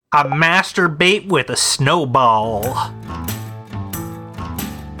I masturbate with a snowball.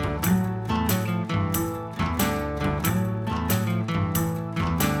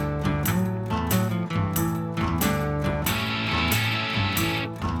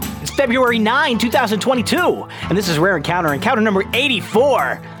 It's February 9, 2022, and this is Rare Encounter number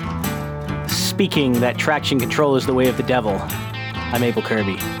 84. Speaking that traction control is the way of the devil, I'm Abel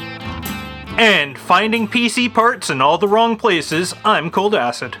Kirby. And finding PC parts in all the wrong places, I'm Cold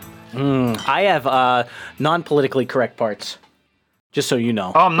Acid. I have non-politically correct parts, just so you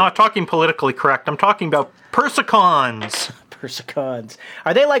know. Oh, I'm not talking politically correct. I'm talking about Persicons. Persicons.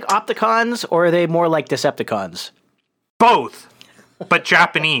 Are they like Opticons, or are they more like Decepticons? Both, but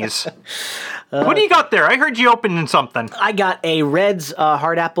Japanese. What do you got there? I heard you opening something. I got a Red's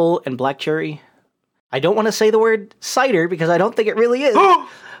hard apple and black cherry. I don't want to say the word cider because I don't think it really is.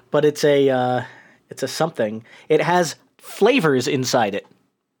 But it's a something. It has flavors inside it,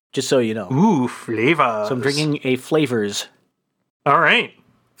 just so you know. Ooh, flavors. So I'm drinking a flavors. All right.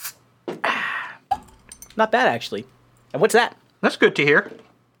 Not bad, actually. And what's that? That's good to hear.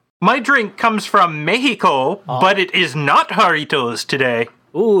 My drink comes from Mexico, but it is not Jarritos today.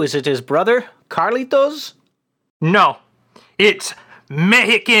 Ooh, is it his brother, Carlitos? No, it's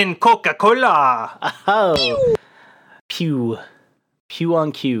Mexican Coca-Cola. Oh. Pew. Pew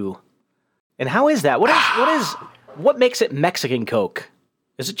on Q. And how is that? What makes it Mexican Coke?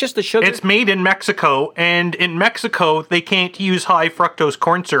 Is it just the sugar? It's made in Mexico, and in Mexico, they can't use high fructose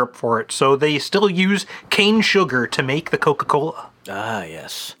corn syrup for it, so they still use cane sugar to make the Coca-Cola. Ah,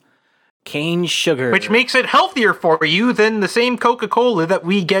 yes. Cane sugar. Which makes it healthier for you than the same Coca-Cola that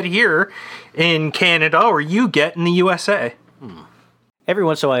we get here in Canada or you get in the USA. Every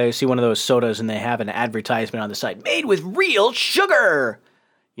once in a while, I see one of those sodas and they have an advertisement on the side, made with real sugar.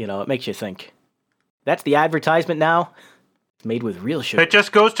 You know, it makes you think. That's the advertisement now? It's made with real sugar. It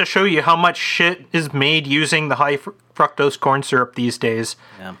just goes to show you how much shit is made using the high fructose corn syrup these days.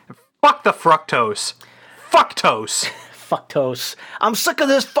 Yeah. Fuck the fructose. Fucktose. Fucktose. I'm sick of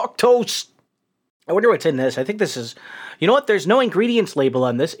this fucktose. I wonder what's in this. I think this is... You know what? There's no ingredients label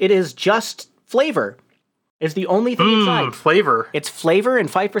on this. It is just flavor. It's the only thing inside. Flavor. It's flavor and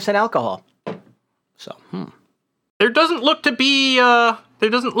 5% alcohol. So, There doesn't look to be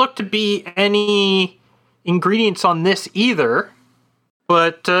any ingredients on this either.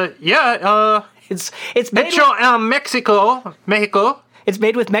 But It's made hecho en Mexico. It's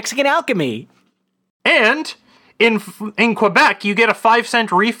made with Mexican alchemy. And in Quebec, you get a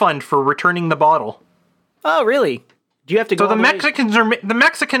 5-cent refund for returning the bottle. Oh, really? Do you have to go? So the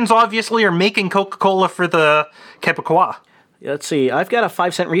Mexicans obviously are making Coca-Cola for the Quebecois. Let's see. I've got a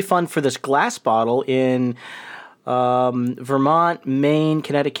 5-cent refund for this glass bottle in Vermont, Maine,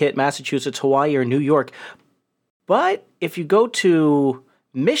 Connecticut, Massachusetts, Hawaii, or New York. But if you go to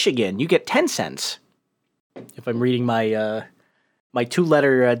Michigan, you get 10 cents. If I'm reading my my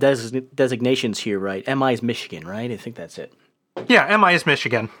 2-letter designations here right. MI is Michigan, right? I think that's it. Yeah, MI is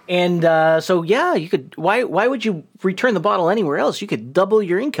Michigan. And so yeah, you could. Why would you return the bottle anywhere else? You could double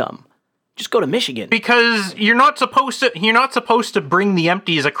your income. Just go to Michigan. Because you're not supposed to bring the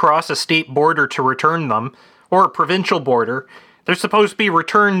empties across a state border to return them, or a provincial border. They're supposed to be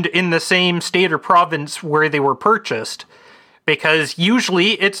returned in the same state or province where they were purchased. Because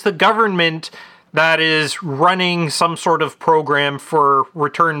usually it's the government that is running some sort of program for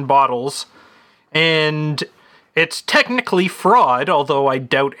return bottles. And it's technically fraud, although I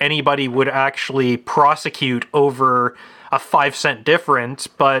doubt anybody would actually prosecute over a 5-cent difference.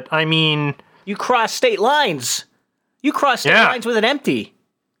 But, I mean... You cross state lines. You cross state lines with an empty.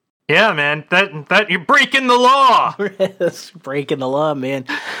 Yeah, man. That you're breaking the law. Breaking the law, man.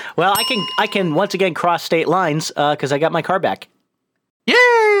 Well, I can once again cross state lines because I got my car back. Yay!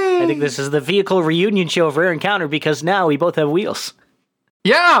 I think this is the vehicle reunion show of Rare Encounter because now we both have wheels.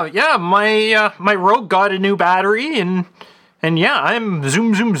 Yeah. My Rogue got a new battery, and yeah, I'm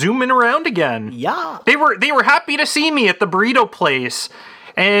zooming around again. Yeah. They were happy to see me at the burrito place,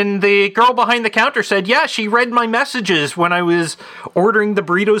 and the girl behind the counter said, yeah, she read my messages when I was ordering the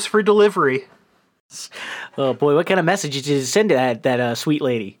burritos for delivery. Oh boy, what kind of message did you send to that sweet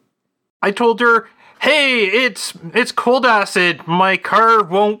lady? I told her, hey, it's Cold Acid. My car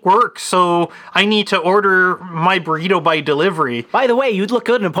won't work, so I need to order my burrito by delivery. By the way, you'd look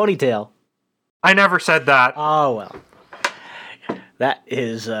good in a ponytail. I never said that. Oh, well. That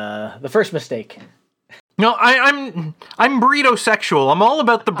is the first mistake. No, I'm burrito sexual. I'm all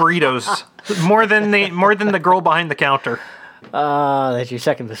about the burritos more than the girl behind the counter. That's your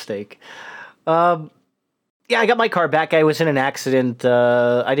second mistake. Yeah, I got my car back. I was in an accident.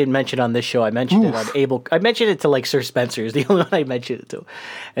 I didn't mention it on this show. I mentioned it on Able. I mentioned it to like Sir Spencer's, the only one I mentioned it to.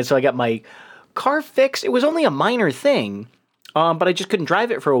 And so I got my car fixed. It was only a minor thing, but I just couldn't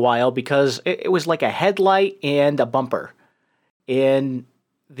drive it for a while because it was like a headlight and a bumper. And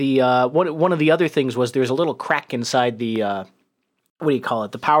the one of the other things was there was a little crack inside the what do you call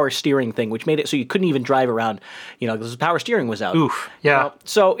it? The power steering thing, which made it so you couldn't even drive around, because the power steering was out. Oof, yeah.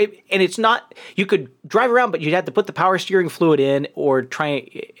 So it's not, you could drive around, but you'd have to put the power steering fluid in or and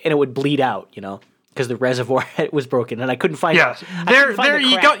it would bleed out, because the reservoir was broken, and I couldn't find. Yeah,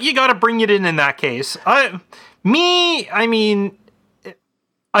 you got to bring it in that case. I mean,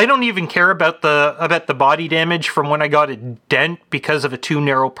 I don't even care about the body damage from when I got a dent because of a too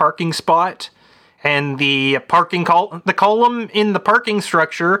narrow parking spot. And the the column in the parking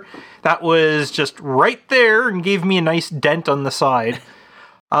structure that was just right there and gave me a nice dent on the side.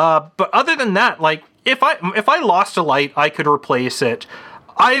 But other than that, like if I lost a light, I could replace it.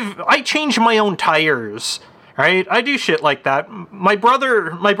 I change my own tires, right? I do shit like that. My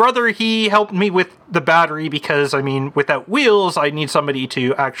brother, he helped me with the battery because without wheels, I need somebody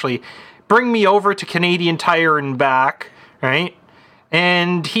to actually bring me over to Canadian Tire and back, right?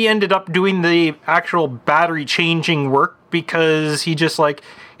 And he ended up doing the actual battery changing work because he just like,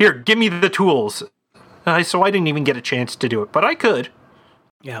 here, give me the tools. So I didn't even get a chance to do it, but I could.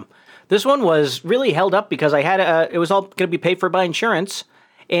 Yeah. This one was really held up because I had it was all going to be paid for by insurance.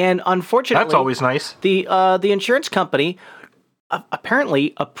 And unfortunately, that's always nice. The insurance company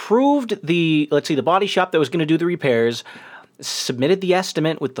apparently approved the body shop that was going to do the repairs, submitted the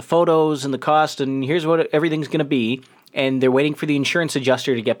estimate with the photos and the cost, and here's what everything's going to be. And they're waiting for the insurance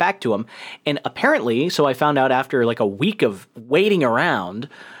adjuster to get back to them. And apparently, so I found out after like a week of waiting around,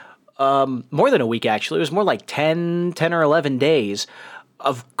 more than a week actually, it was more like 10 or 11 days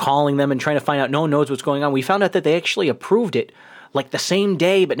of calling them and trying to find out, no one knows what's going on. We found out that they actually approved it like the same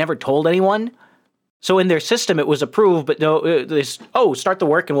day but never told anyone. So in their system it was approved, but no, start the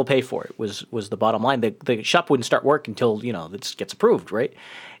work and we'll pay for it was the bottom line. The shop wouldn't start work until, this gets approved, right?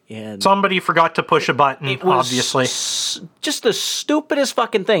 And somebody forgot to push a button, it was obviously. Just the stupidest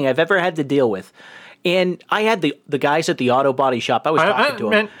fucking thing I've ever had to deal with. And I had the guys at the auto body shop. I was talking to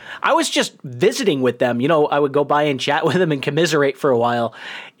them. I was just visiting with them. I would go by and chat with them and commiserate for a while.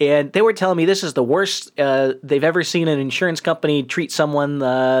 And they were telling me this is the worst they've ever seen an insurance company treat someone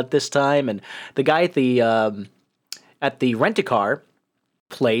this time. And the guy at the rent-a-car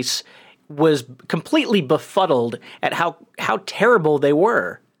place was completely befuddled at how terrible they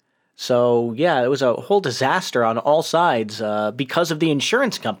were. So, yeah, it was a whole disaster on all sides because of the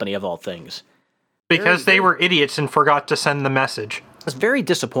insurance company, of all things. Because they were idiots and forgot to send the message. It's very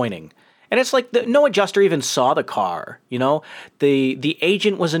disappointing. And it's like no adjuster even saw the car, The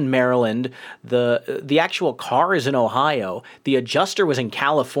agent was in Maryland. The actual car is in Ohio. The adjuster was in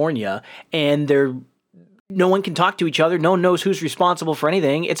California. And no one can talk to each other. No one knows who's responsible for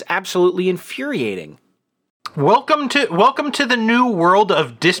anything. It's absolutely infuriating. Welcome to the new world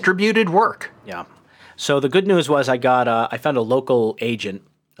of distributed work. Yeah. So the good news was I found a local agent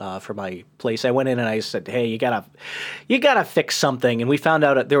for my place. I went in and I said, "Hey, you gotta fix something." And we found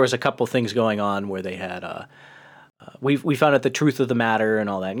out there was a couple things going on where they had we found out the truth of the matter and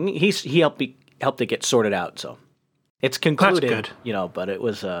all that. And he helped it get sorted out. So it's concluded. That's good. But it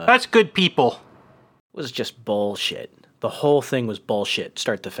was that's good people. It was just bullshit. The whole thing was bullshit,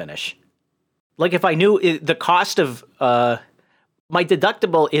 start to finish. Like if I knew the cost of my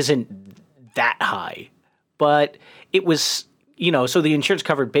deductible isn't that high, but it was, so the insurance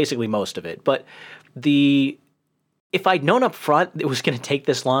covered basically most of it. But if I'd known up front it was going to take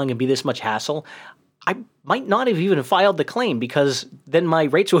this long and be this much hassle, I might not have even filed the claim because then my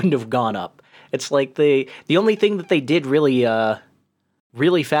rates wouldn't have gone up. It's like the only thing that they did really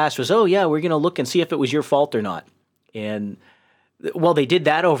fast was, oh yeah, we're going to look and see if it was your fault or not. And well, they did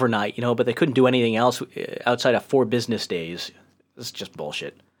that overnight, but they couldn't do anything else outside of 4 business days. It's just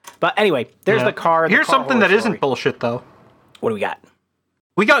bullshit. But anyway, there's the car. Here's something that isn't bullshit, though. What do we got?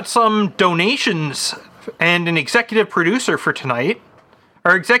 We got some donations and an executive producer for tonight.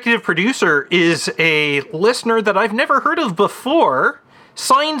 Our executive producer is a listener that I've never heard of before,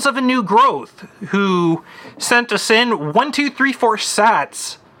 Signs of a New Growth, who sent us in 1234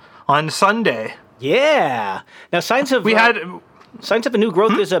 sats on Sunday. Yeah. Now, Signs of a New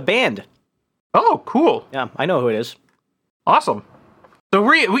Growth is a band. Oh, cool. Yeah, I know who it is. Awesome. So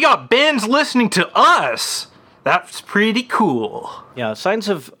we got bands listening to us. That's pretty cool. Yeah, Signs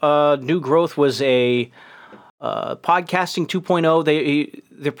of New Growth was a podcasting 2.0.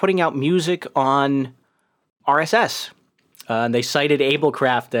 They're putting out music on RSS. And they cited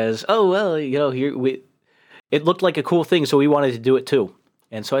Ablecraft as, oh, well, here it looked like a cool thing, so we wanted to do it too.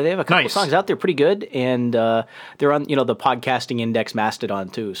 And so they have a couple of songs out there, pretty good, and they're on the podcasting index Mastodon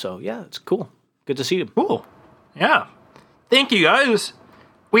too. So yeah, it's cool. Good to see them. Cool. Yeah. Thank you, guys.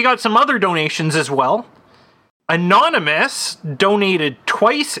 We got some other donations as well. Anonymous donated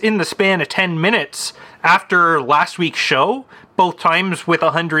twice in the span of 10 minutes after last week's show, both times with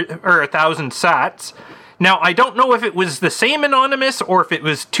 100 or 1,000 sats. Now, I don't know if it was the same Anonymous or if it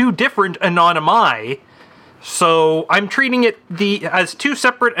was two different Anonymi, so I'm treating it as two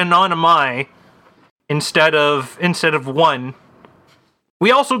separate Anonymi instead of one. We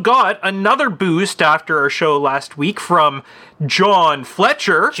also got another boost after our show last week from John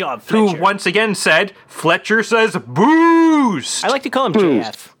Fletcher, who once again said, Fletcher says boost. I like to call him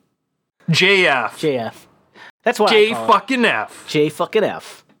JF. JF. That's why I call fucking F. J fucking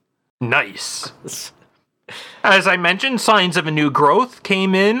F. Nice. As I mentioned, Signs of a New Growth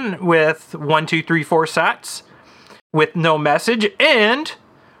came in with 1, 2, 3, 4 sats with no message, and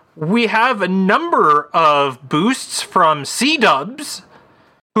we have a number of boosts from C-Dubs,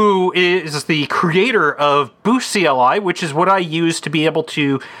 who is the creator of Boost CLI, which is what I use to be able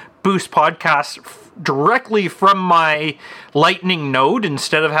to boost podcasts directly from my Lightning node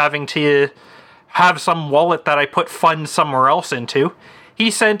instead of having to have some wallet that I put funds somewhere else into.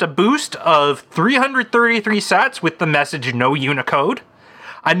 He sent a boost of 333 sats with the message no Unicode.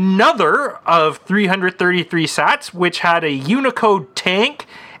 Another of 333 sats, which had a Unicode tank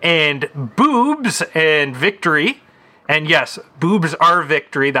and boobs and victory. And yes, boobs are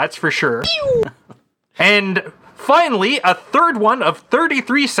victory, that's for sure. And finally, a third one of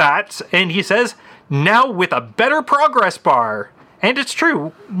 33 sats, and he says, now with a better progress bar. And it's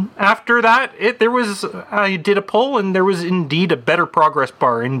true. After that, I did a poll, and there was indeed a better progress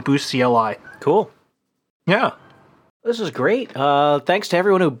bar in Boost CLI. Cool. Yeah. This is great. Thanks to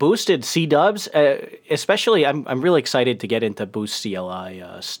everyone who boosted C-Dubs. Especially, I'm really excited to get into Boost CLI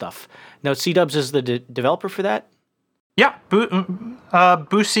stuff. Now, C-Dubs is the developer for that? Yeah,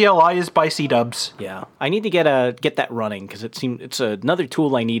 Boost CLI is by C-Dubs. Yeah, I need to get that running because it's another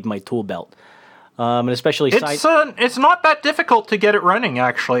tool I need in my tool belt. And especially it's not that difficult to get it running,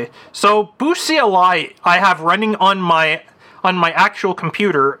 actually. So Boost CLI I have running on my actual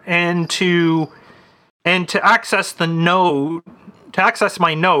computer, and to access the node, to access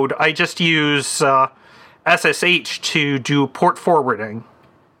my node, I just use SSH to do port forwarding.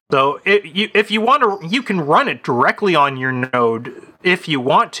 So if you want to, you can run it directly on your node if you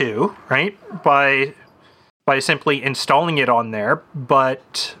want to, right? By simply installing it on there.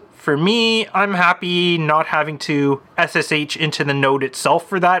 But for me, I'm happy not having to SSH into the node itself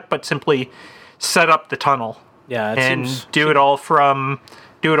for that, but simply set up the tunnel. Yeah, do it all from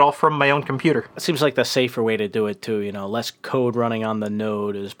my own computer. It seems like the safer way to do it too. Less code running on the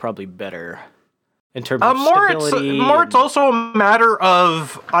node is probably better. In terms of stability. It's also a matter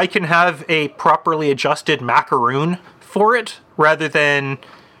of I can have a properly adjusted macaroon for it rather than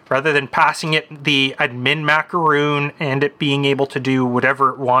passing it the admin macaroon and it being able to do whatever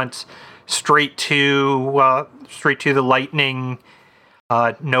it wants straight to the Lightning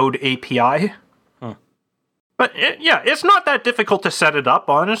node API. Huh. But it's not that difficult to set it up.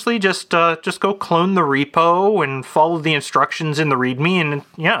 Honestly, just go clone the repo and follow the instructions in the README, and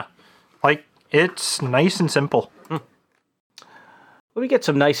it's nice and simple. Well, we get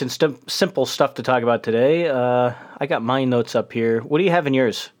some nice and simple stuff to talk about today. I got my notes up here. What do you have in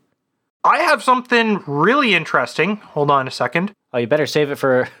yours? I have something really interesting. Hold on a second. Oh, you better save it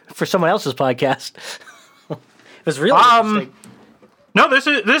for someone else's podcast. It was really interesting. No, this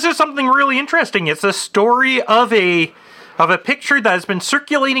is something really interesting. It's a story of a picture that has been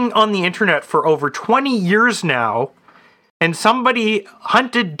circulating on the internet for over 20 years now. And somebody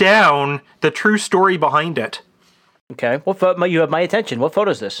hunted down the true story behind it. Okay. You have my attention. What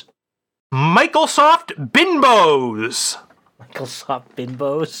photo is this? Microsoft Bimbos. Microsoft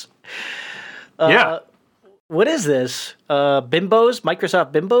Bimbos? Yeah. What is this? Bimbos?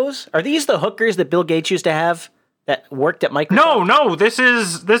 Microsoft Bimbos? Are these the hookers that Bill Gates used to have that worked at Microsoft? No. This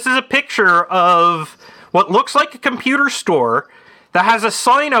is a picture of what looks like a computer store that has a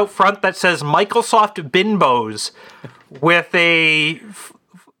sign out front that says Microsoft Bimbos with a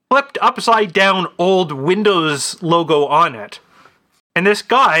flipped upside down old Windows logo on it. And this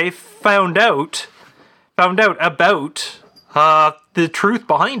guy found out about the truth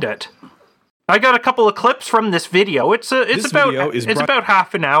behind it. I got a couple of clips from this video. It's about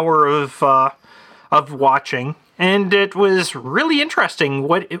half an hour of watching, and it was really interesting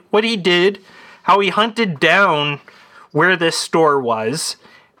what he did, how he hunted down where this store was,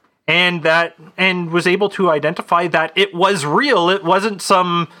 and was able to identify that it was real. It wasn't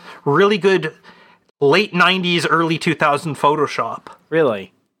some really good late 90s, early 2000 Photoshop.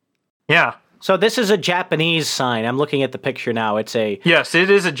 Really? Yeah. So this is a Japanese sign. I'm looking at the picture now. It's a... Yes, it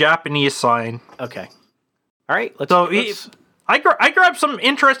is a Japanese sign. Okay. All right. I grabbed some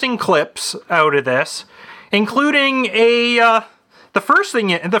interesting clips out of this, including the first thing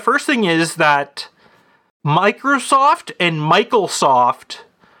is that Microsoft and Microsoft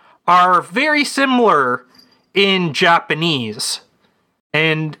are very similar in Japanese,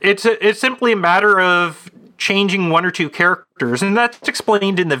 and it's simply a matter of changing one or two characters, and that's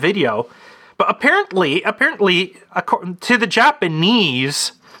explained in the video. But apparently, according to the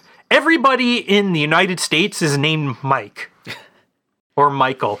Japanese, everybody in the United States is named Mike or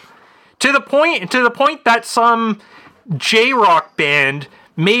Michael. To the point that some J-rock band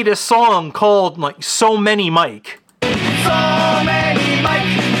made a song called like "So Many Mike." So many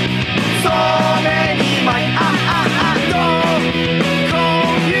Mike, so many Mike. Don't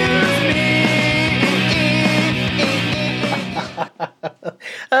confuse me.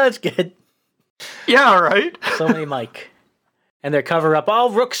 That's good. Yeah, right. So many Mike, and their cover up. All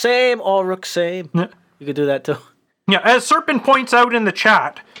Rook same. Yeah. You could do that too. Yeah, as Serpent points out in the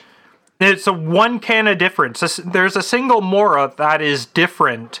chat, it's a one kana difference. There's a single mora that is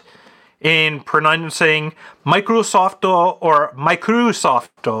different in pronouncing Microsofto or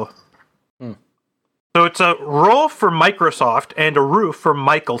Microsofto. So it's a ro for Microsoft and a ru for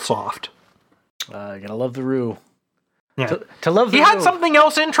Microsoft. You gotta love the ru. Yeah. To love the He had something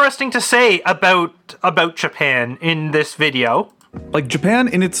else interesting to say about Japan in this video. Like, Japan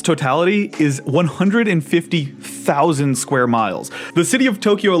in its totality is 150,000 square miles. The city of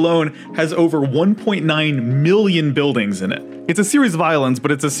Tokyo alone has over 1.9 million buildings in it. It's a series of islands,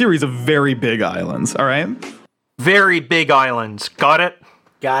 but it's a series of very big islands, all right? Very big islands. Got it?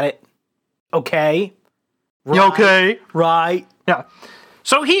 Got it. Okay. Okay. Right. Yeah.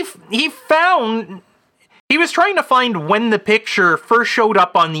 So he was trying to find when the picture first showed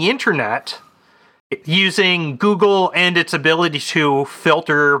up on the internet using Google and its ability to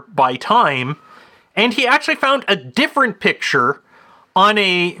filter by time, and he actually found a different picture on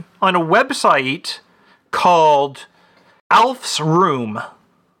a website called Alf's Room.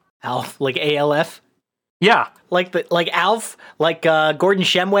 Alf, like ALF? Yeah. Like Alf? Like Gordon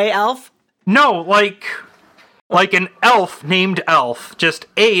Shumway Alf? No, like an elf named Alf, just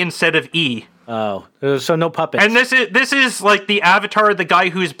A instead of E. Oh, so no puppets. And this is like the avatar of the guy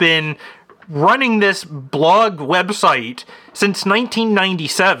who's been running this blog website since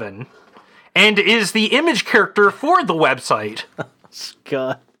 1997 and is the image character for the website.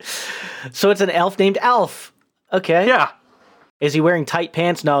 God. So it's an elf named Alf. Okay. Yeah. Is he wearing tight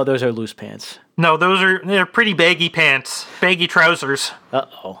pants? No, those are loose pants. No, they're pretty baggy pants, baggy trousers.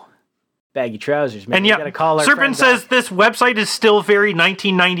 Uh-oh. Baggy trousers, man. And yeah, Serpent says this website is still very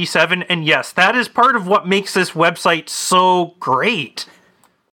 1997, and yes, that is part of what makes this website so great.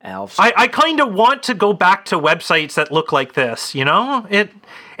 Alf. I kind of want to go back to websites that look like this, you know?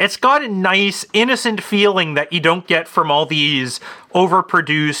 It's got a nice, innocent feeling that you don't get from all these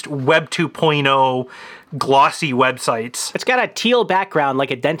overproduced Web 2.0 glossy websites. It's got a teal background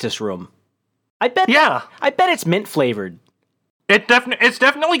like a dentist room. I bet it's mint flavored. It's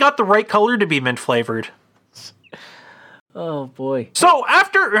definitely got the right color to be mint flavored. Oh boy! So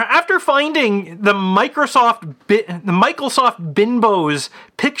after finding the Microsoft Binbo's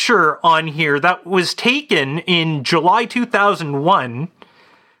picture on here that was taken in July 2001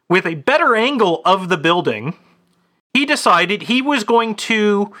 with a better angle of the building, he decided he was going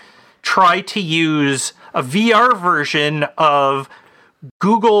to try to use a VR version of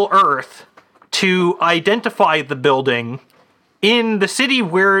Google Earth to identify the building in the city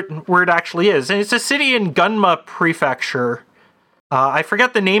where it actually is. And it's a city in Gunma Prefecture. I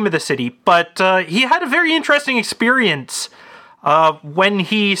forget the name of the city, but he had a very interesting experience when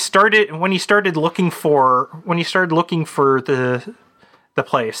he started looking for the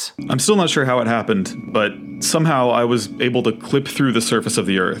place. I'm still not sure how it happened, but somehow I was able to clip through the surface of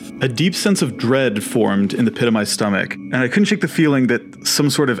the earth. A deep sense of dread formed in the pit of my stomach, and I couldn't shake the feeling that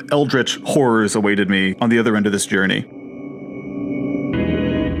some sort of eldritch horrors awaited me on the other end of this journey.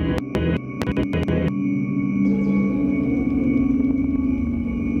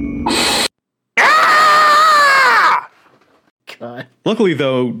 God. Luckily,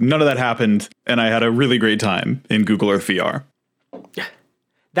 though, none of that happened, and I had a really great time in Google Earth VR.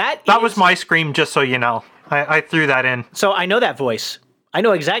 That was my scream, just so you know. I threw that in. So I know that voice. I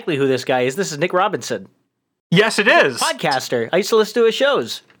know exactly who this guy is. This is Nick Robinson. Yes, it is. Podcaster. I used to listen to his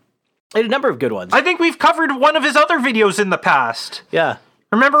shows. I had a number of good ones. I think we've covered one of his other videos in the past. Yeah.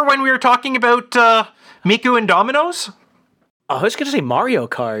 Remember when we were talking about Miku and Dominoes? Oh, I was going to say Mario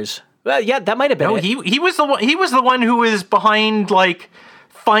Cars. Well, yeah, that might have been No, it. he was the one. He was the one who was behind like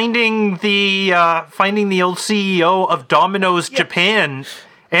finding the old CEO of Domino's Japan,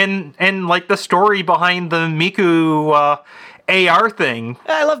 and like the story behind the Miku AR thing.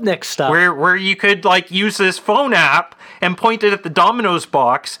 I love Nick's stuff. Where you could like use this phone app and point it at the Domino's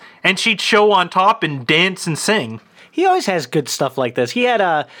box, and she'd show on top and dance and sing. He always has good stuff like this. He had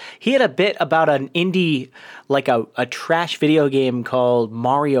a bit about an indie, like a trash video game called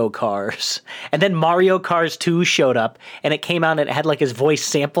Mario Kart, and then Mario Kart 2 showed up, and it came out and it had like his voice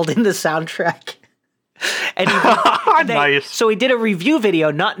sampled in the soundtrack. And Nice. So he did a review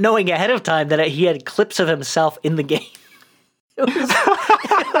video, not knowing ahead of time that he had clips of himself in the game.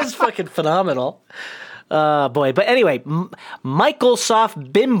 It was fucking phenomenal. Boy. But anyway,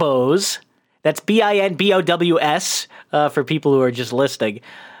 Microsoft Bimbos, that's BINBOWS, for people who are just listening,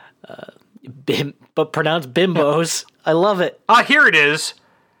 but pronounced Bimbos. I love it. Here it is.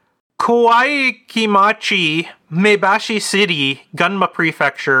 Kawaikimachi, Maebashi City, Gunma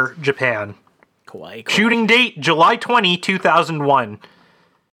Prefecture, Japan. Kawaii. Shooting date, July 20, 2001.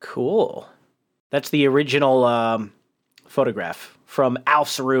 Cool. That's the original photograph from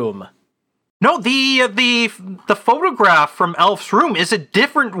Alf's room. No, the photograph from Elf's room is a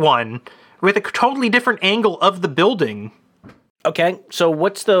different one with a totally different angle of the building. Okay, so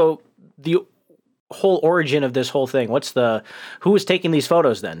what's the whole origin of this whole thing? Who was taking these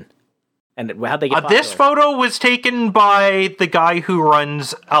photos then? And how'd they get This photo was taken by the guy who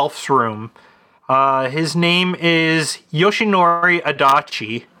runs Elf's room. His name is Yoshinori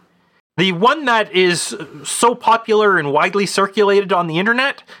Adachi. The one that is so popular and widely circulated on the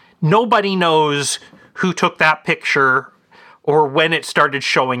internet, nobody knows who took that picture or when it started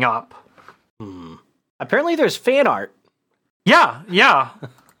showing up. Apparently there's fan art. Yeah.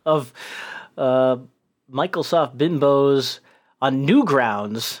 Of Microsoft Bimbos on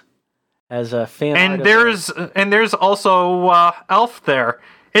Newgrounds as a fan art. And there's also Elf there.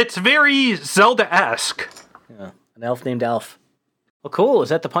 It's very Zelda-esque. Yeah, an elf named Elf. Well, cool. Is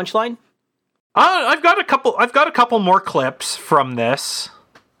that the punchline? I've got a couple more clips from this.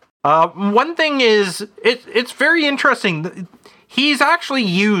 One thing is, it's very interesting. He's actually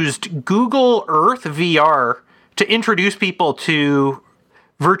used Google Earth VR to introduce people to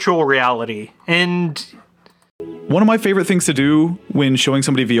virtual reality. And one of my favorite things to do when showing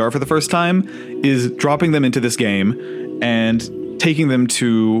somebody VR for the first time is dropping them into this game and taking them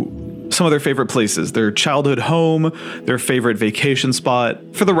to some of their favorite places, their childhood home, their favorite vacation spot.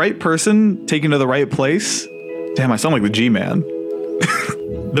 For the right person, taken to the right place. Damn, I sound like the G-Man.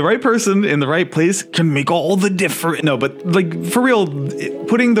 The right person in the right place can make all the difference. No, but like for real,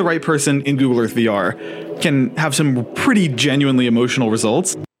 putting the right person in Google Earth VR can have some pretty genuinely emotional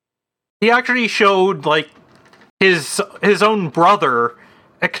results. He actually showed like his own brother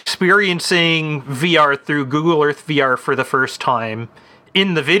experiencing VR through Google Earth VR for the first time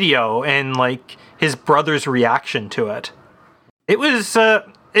in the video, and like his brother's reaction to it. It was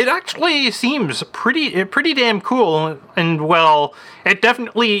it actually seems pretty damn cool, and well, it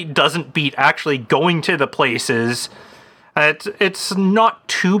definitely doesn't beat actually going to the places. It's not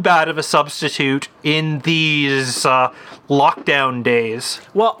too bad of a substitute in these lockdown days.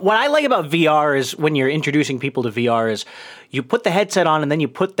 Well, what I like about VR is when you're introducing people to VR is you put the headset on and then you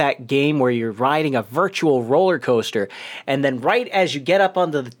put that game where you're riding a virtual roller coaster. And then right as you get up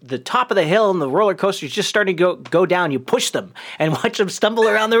on the top of the hill and the roller coaster is just starting to go down, you push them and watch them stumble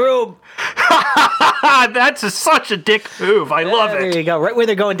around the room. That's such a dick move. I love it. There you go, right where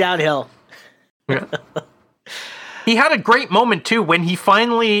they're going downhill. Yeah. He had a great moment too when he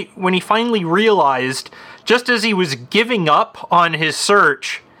finally realized, just as he was giving up on his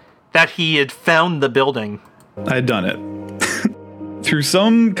search, that he had found the building. I had done it. Through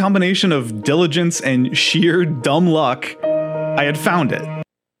some combination of diligence and sheer dumb luck, I had found it.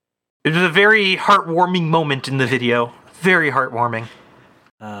 It was a very heartwarming moment in the video. Very heartwarming.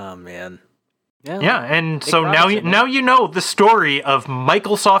 Oh man. Yeah, and so now you know the story of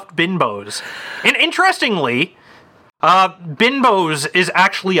Microsoft Bimbos. And interestingly, Bimbos is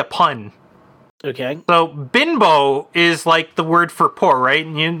actually a pun. Okay. So bimbo is like the word for poor, right?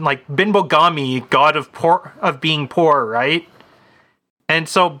 And you like bimbogami, god of being poor, right? And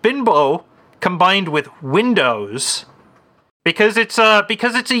so bimbo combined with Windows because it's a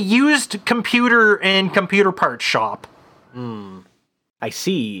used computer and computer parts shop. I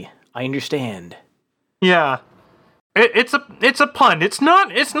see. I understand. Yeah. It's a pun. It's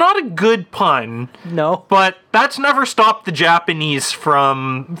not a good pun. No. But that's never stopped the Japanese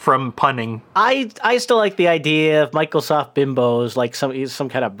from punning. I still like the idea of Microsoft Bimbos like some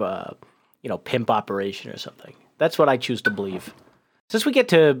kind of pimp operation or something. That's what I choose to believe. Since we get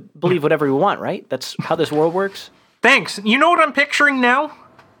to believe whatever we want, right? That's how this world works. Thanks. You know what I'm picturing now?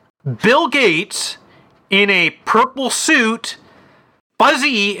 Bill Gates in a purple suit,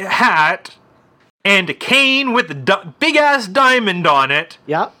 fuzzy hat, and a cane with a big-ass diamond on it.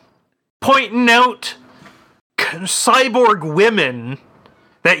 Yeah. Pointing out cyborg women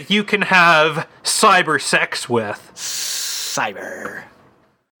that you can have cyber sex with. Cyber.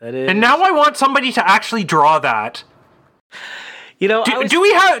 That is. And now I want somebody to actually draw that. You know, Do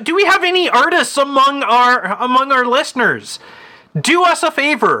we have any artists among our listeners? Do us a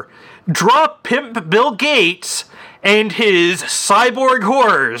favor. Draw Pimp Bill Gates and his cyborg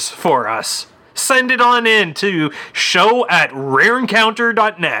whores for us. Send it on in to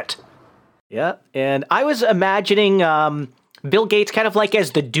show@rareencounter.net. Yeah, and I was imagining Bill Gates kind of like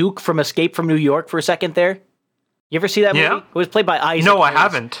as the Duke from Escape from New York for a second there. You ever see that movie? Yeah. It was played by Isaac No, I Hayes.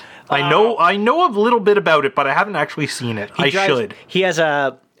 haven't. I know a little bit about it, but I haven't actually seen it. I should. He has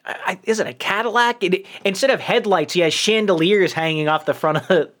is it a Cadillac? Instead of headlights, he has chandeliers hanging off the front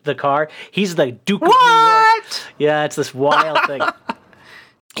of the car. He's the Duke of New York. What? Yeah, it's this wild thing.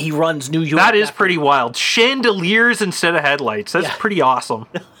 He runs New York. That is pretty wild. Chandeliers instead of headlights. That's pretty awesome.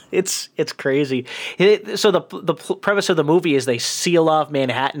 It's crazy. So the premise of the movie is they seal off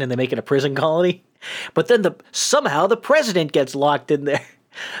Manhattan and they make it a prison colony, but then somehow the president gets locked in there,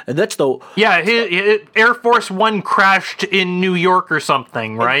 and that's the his Air Force One crashed in New York or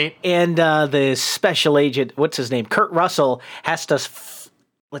something, right? And the special agent, what's his name, Kurt Russell, has to.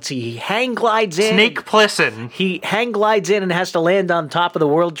 Let's see, he hang glides in. Snake Plissken. He hang glides in and has to land on top of the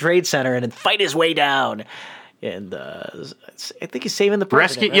World Trade Center and then fight his way down. And I think he's saving the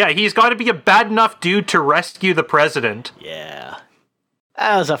president. Right? Yeah, he's got to be a bad enough dude to rescue the president. Yeah.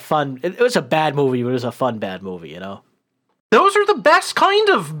 That was it was a bad movie, but it was a fun bad movie, you know? Those are the best kind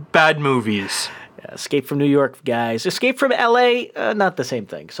of bad movies. Yeah, Escape from New York, guys. Escape from L.A., not the same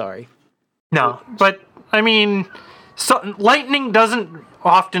thing, sorry. No, but, I mean, lightning doesn't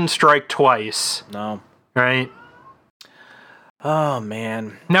often strike twice. No. Right? Oh,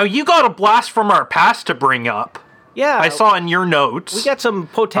 man. Now, you got a blast from our past to bring up. Yeah. I saw in your notes. We got some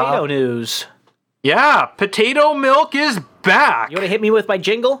potato news. Yeah, potato milk is back. You want to hit me with my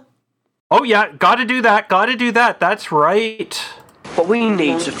jingle? Oh, yeah, gotta do that, that's right. What we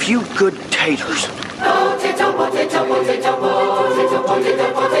need's a few good taters. Potato, potato, potato, potato,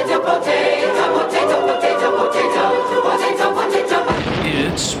 potato, potato, potato.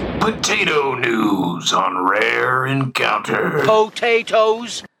 It's potato news on Rare Encounter.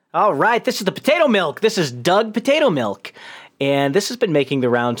 Potatoes. All right, this is the potato milk. This is Doug Potato Milk. And this has been making the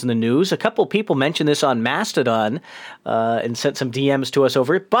rounds in the news. A couple people mentioned this on Mastodon and sent some DMs to us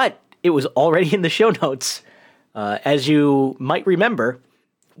over it, but it was already in the show notes. As you might remember,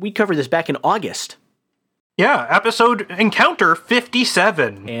 we covered this back in August. Yeah, episode Encounter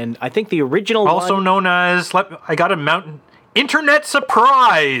 57. And I think the original also one... known as, I got a mountain... Internet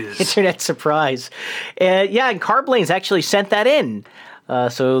Surprise! Internet Surprise. And Carblane's actually sent that in.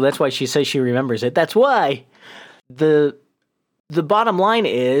 So that's why she says she remembers it. That's why. The bottom line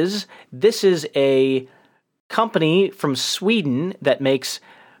is, this is a company from Sweden that makes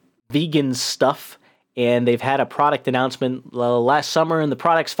vegan stuff, and they've had a product announcement last summer, and the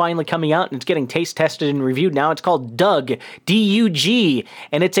product's finally coming out, and it's getting taste tested and reviewed now. It's called Doug, D-U-G,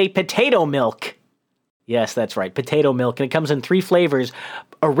 and it's a potato milk. Yes, that's right, potato milk, and it comes in 3 flavors.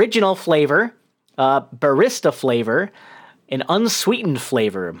 Original flavor, barista flavor, and unsweetened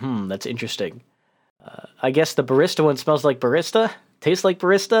flavor. That's interesting. I guess the barista one smells like barista, tastes like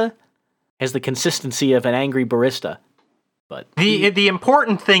barista, has the consistency of an angry barista. But the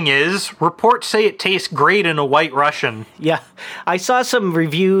important thing is, reports say it tastes great in a White Russian. Yeah, I saw some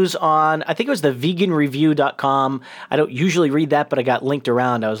reviews on, I think it was the veganreview.com. I don't usually read that, but I got linked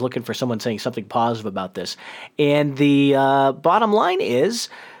around. I was looking for someone saying something positive about this. And the bottom line is,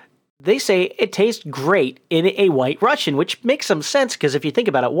 they say it tastes great in a White Russian, which makes some sense, because if you think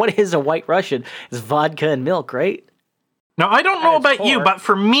about it, what is a White Russian? It's vodka and milk, right? Now, I don't know about you, but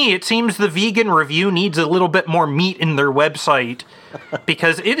for me, it seems the vegan review needs a little bit more meat in their website,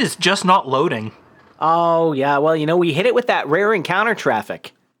 because it is just not loading. Oh, yeah, well, we hit it with that rare encounter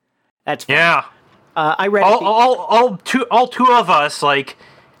traffic. That's fine. Yeah. I read all two of us,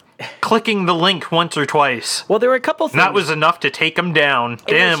 clicking the link once or twice. Well, there were a couple things. And that was enough to take them down.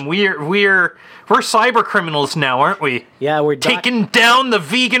 Damn, we're cyber criminals now, aren't we? Yeah, we're taking down the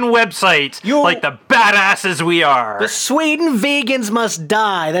vegan websites like the badasses we are. The Sweden vegans must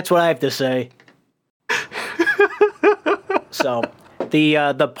die. That's what I have to say. So,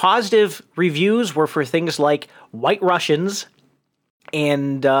 the positive reviews were for things like White Russians,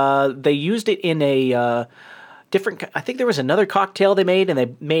 and they used it in different. I think there was another cocktail they made, and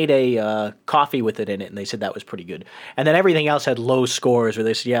they made a coffee with it in it, and they said that was pretty good. And then everything else had low scores, where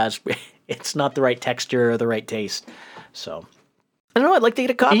they said, yeah, it's not the right texture or the right taste. So I don't know. I'd like to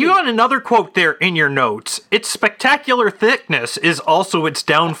get a coffee. You got another quote there in your notes. Its spectacular thickness is also its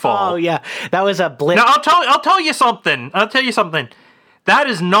downfall. Oh yeah, that was a blip. Now I'll tell you something. That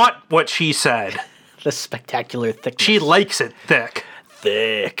is not what she said. The spectacular thickness. She likes it thick.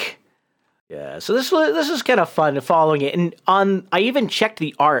 Thick. Yeah, so this is kind of fun following it. And I even checked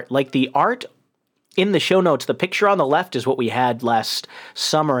the art. Like the art in the show notes, the picture on the left is what we had last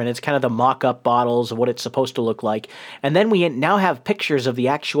summer, and it's kind of the mock-up bottles of what it's supposed to look like. And then we now have pictures of the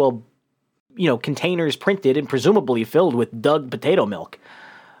actual, containers printed and presumably filled with Doug potato milk.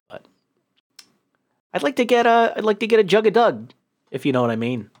 But I'd like to get a jug of Doug, if you know what I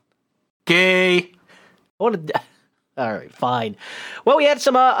mean. Gay. All right, fine. Well, we had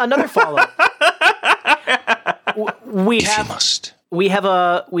some another follow-up. We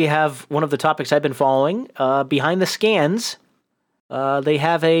have one of the topics I've been following. Behind the Scans, they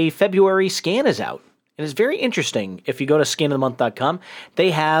have a February scan is out. And it's very interesting. If you go to scanofthemonth.com, they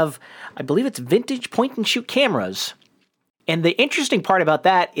have, I believe it's vintage point-and-shoot cameras. And the interesting part about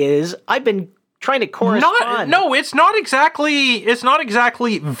that is I've been trying to correspond. It's not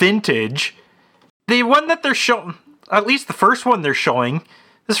exactly vintage. The one that they're showing, at least the first one they're showing,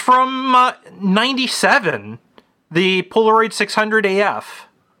 is from 97. The Polaroid 600 AF.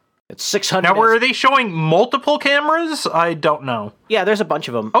 It's 600. Now, were they showing multiple cameras? I don't know. Yeah, there's a bunch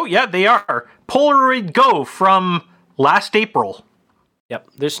of them. Oh, yeah, they are. Polaroid Go from last April. Yep,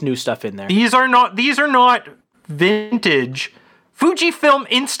 there's new stuff in there. These are not vintage. Fujifilm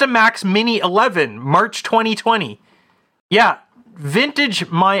Instamax Mini 11, March 2020. Yeah, vintage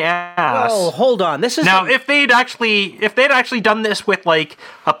my ass. Oh, hold on. This is now if they'd actually done this with like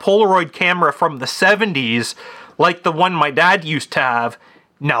a Polaroid camera from the 70s, like the one my dad used to have,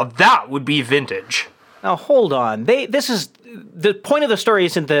 now that would be vintage. Now hold on. This is the point of the story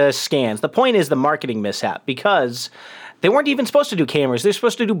isn't the scans. The point is the marketing mishap, because they weren't even supposed to do cameras. They're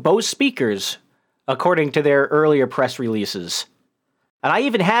supposed to do Bose speakers, according to their earlier press releases. And I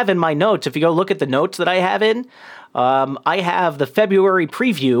even have in my notes, if you go look at the notes that I have in, I have the February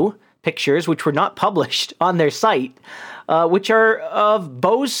preview pictures, which were not published on their site, which are of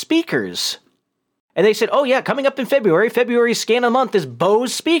Bose speakers. And they said, oh yeah, coming up in February's scan of the month is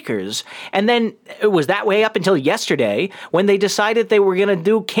Bose speakers. And then it was that way up until yesterday when they decided they were going to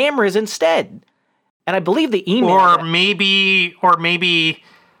do cameras instead. And I believe the email... Or maybe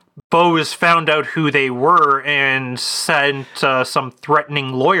Bose found out who they were and sent some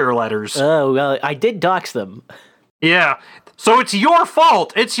threatening lawyer letters. Oh, well, I did dox them. Yeah. So it's your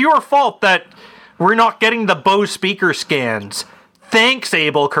fault. It's your fault that we're not getting the Bose speaker scans. Thanks,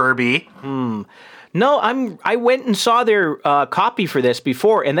 Abel Kirby. No, I went and saw their copy for this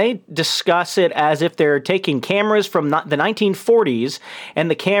before, and they discuss it as if they're taking cameras from the 1940s, and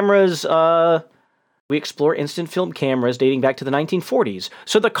the cameras, we explore instant film cameras dating back to the 1940s.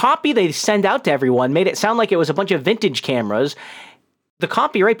 So the copy they send out to everyone made it sound like it was a bunch of vintage cameras. The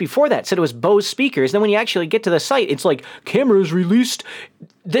copy right before that said it was Bose speakers. Then when you actually get to the site, it's like, cameras released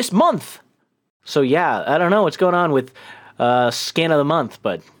this month. So yeah, I don't know what's going on with scan of the month,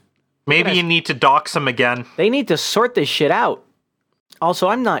 but... Maybe you need to dox them again. They need to sort this shit out. Also,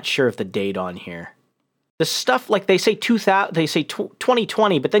 I'm not sure of the date on here. The stuff, like they say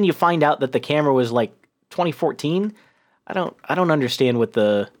 2020, but then you find out that the camera was like 2014. I don't understand what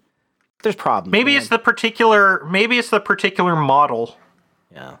there's problems. Maybe it's the particular model.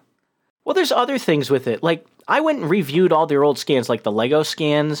 Yeah. Well, there's other things with it. Like I went and reviewed all their old scans, like the Lego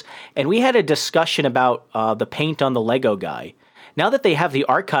scans, and we had a discussion about the paint on the Lego guy. Now that they have the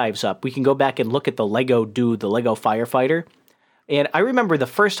archives up, we can go back and look at the Lego dude, the Lego firefighter. And I remember the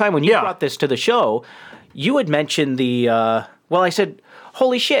first time when you brought this to the show, you had mentioned I said,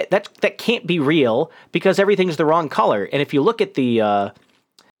 holy shit, that can't be real because everything's the wrong color. And if you look at the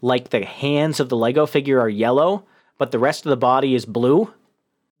hands of the Lego figure are yellow, but the rest of the body is blue,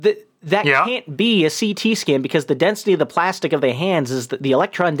 that can't be a CT scan because the density of the plastic of the hands is the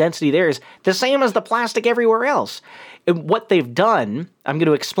electron density there is the same as the plastic everywhere else. And what they've done, I'm going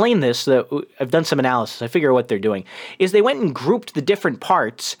to explain this, I've done some analysis, I figure what they're doing, is they went and grouped the different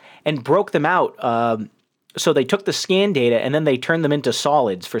parts and broke them out. So they took the scan data and then they turned them into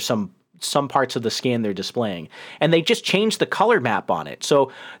solids for some parts of the scan they're displaying. And they just changed the color map on it.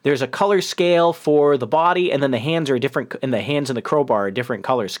 So there's a color scale for the body, and then the hands are different, and the hands and the crowbar are a different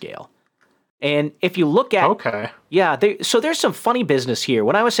color scale. And if you look at... Okay. Yeah, so there's some funny business here.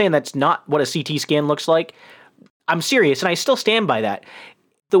 When I was saying that's not what a CT scan looks like, I'm serious, and I still stand by that.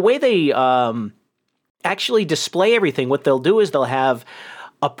 The way they actually display everything. What they'll do is they'll have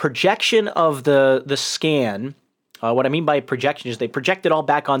a projection of the scan. What I mean by projection is they project it all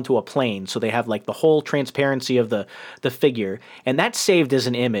back onto a plane, so they have like the whole transparency of the figure, and that's saved as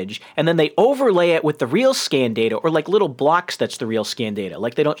an image, and then they overlay it with the real scan data, or like little blocks that's the real scan data,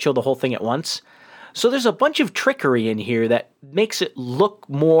 like they don't show the whole thing at once. So there's a bunch of trickery in here that makes it look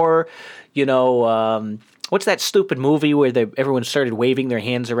more, what's that stupid movie where everyone started waving their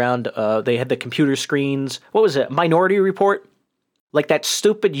hands around? They had the computer screens. What was it? Minority Report? Like that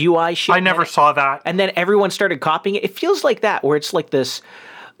stupid UI shit. I never saw that. And then everyone started copying it. It feels like that, where it's like this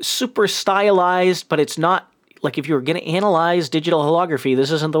super stylized, but it's not like if you were going to analyze digital holography, this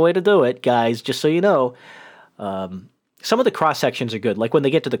isn't the way to do it, guys, just so you know. Some of the cross sections are good. Like when they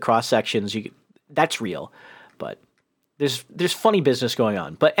get to the cross sections, that's real. But there's funny business going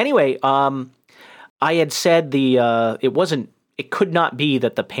on. But anyway, I had said it could not be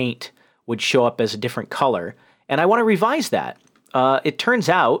that the paint would show up as a different color. And I want to revise that. It turns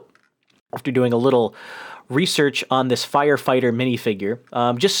out, after doing a little research on this firefighter minifigure,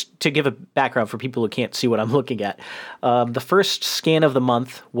 just to give a background for people who can't see what I'm looking at, the first scan of the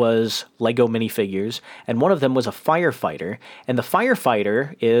month was Lego minifigures, and one of them was a firefighter. And the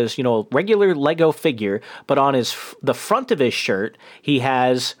firefighter is, a regular Lego figure, but on the front of his shirt, he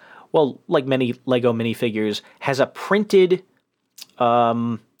has, well, like many Lego minifigures, has a printed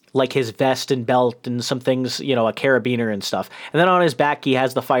like his vest and belt and some things, a carabiner and stuff. And then on his back, he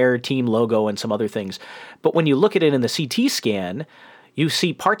has the fire team logo and some other things. But when you look at it in the CT scan, you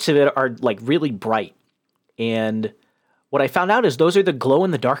see parts of it are like really bright. And what I found out is those are the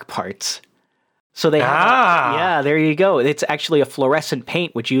glow-in-the-dark parts. So they have, there you go. It's actually a fluorescent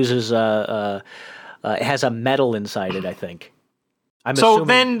paint, which uses, it has a metal inside it, I think. So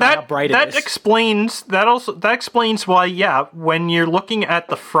then that explains why, when you're looking at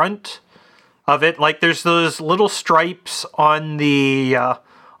the front of it, like there's those little stripes on the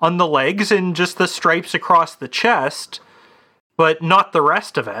legs and just the stripes across the chest, but not the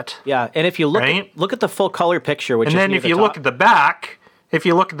rest of it. Yeah, and if you look at the full color picture, which and is then if you look at the back,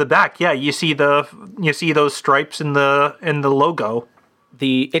 you see those stripes in the logo.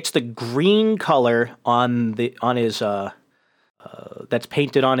 It's the green color on his that's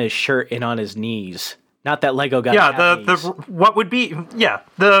painted on his shirt and on his knees. Not that Lego guy. Yeah,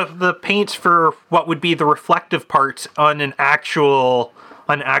 the paints for what would be the reflective parts on actual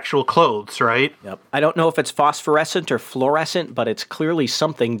clothes, right? Yep. I don't know if it's phosphorescent or fluorescent, but it's clearly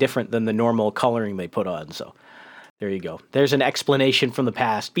something different than the normal coloring they put on. So there you go. There's an explanation from the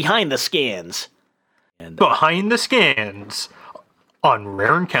past behind the scans. And behind the scans on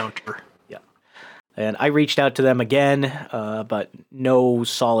Rare Encounter. And I reached out to them again, but no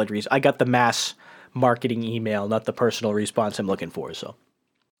solid reason. I got the mass marketing email, not the personal response I'm looking for, so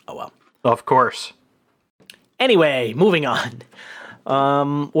oh well. Of course. Anyway, moving on.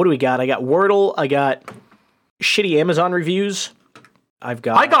 What do we got? I got Wordle, I got shitty Amazon reviews. I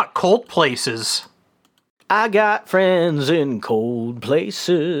got cold places. I got friends in cold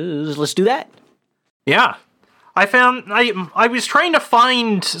places. Let's do that. Yeah. I was trying to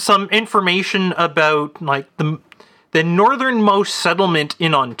find some information about like the northernmost settlement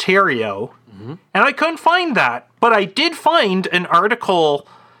in Ontario, and I couldn't find that. But I did find an article,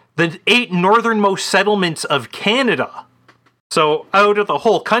 the 8 northernmost settlements of Canada. So out of the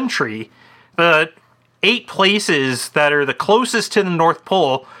whole country, the 8 places that are the closest to the North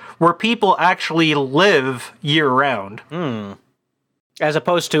Pole where people actually live year round. As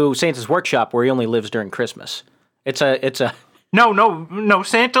opposed to Santa's Workshop, where he only lives during Christmas. It's a No,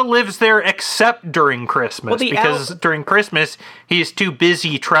 Santa lives there except during Christmas, because during Christmas he's too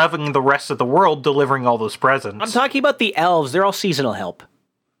busy traveling the rest of the world delivering all those presents. I'm talking about the elves. They're all seasonal help.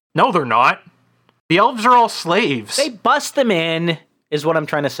 No, they're not. The elves are all slaves. They bust them in, is what I'm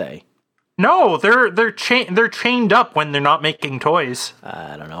trying to say. No, they're chained up when they're not making toys.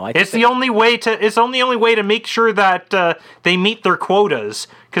 I don't know. It's the only way to make sure that they meet their quotas,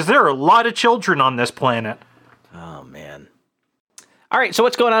 because there are a lot of children on this planet. Oh, man. All right, so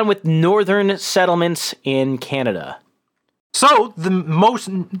what's going on with northern settlements in Canada? So, the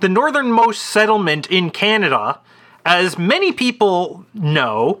northernmost settlement in Canada, as many people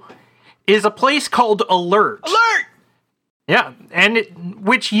know, is a place called Alert. Alert! Yeah,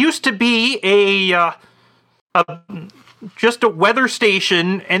 which used to be just a weather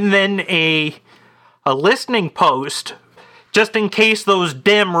station and then a listening post, just in case those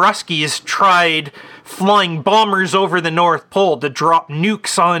damn Ruskies tried flying bombers over the North Pole to drop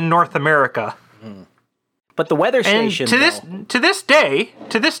nukes on North America. But the weather station, to this day,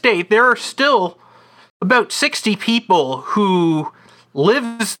 there are still about 60 people who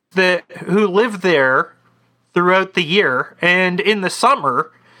who live there throughout the year, and in the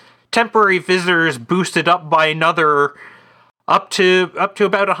summer, temporary visitors boosted up by another up to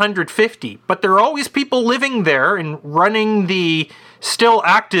about 150. But there are always people living there and running the still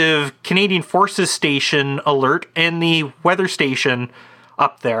active Canadian Forces Station alert and the weather station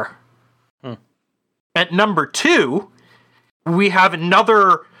up there. At number 2, we have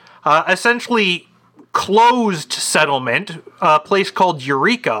another essentially closed settlement, a place called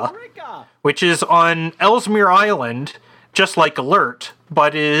Eureka, which is on Ellesmere Island, just like Alert,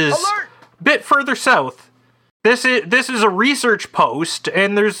 but is a bit further south. This is a research post,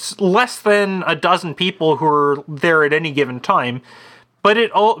 and there's less than a dozen people who are there at any given time.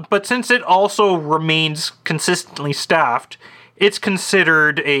 But since it also remains consistently staffed, it's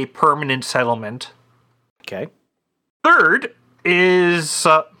considered a permanent settlement. Okay. The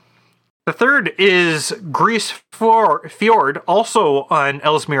third is Grease Fjord, also on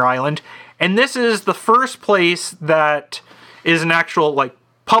Ellesmere Island, and this is the first place that is an actual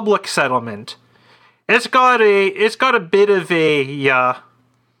public settlement. It's got a bit of a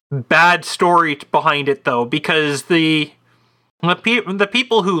bad story behind it though, because the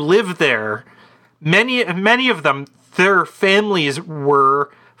people who live there, many of them, their families were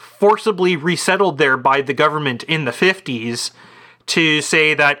forcibly resettled there by the government in the 50s to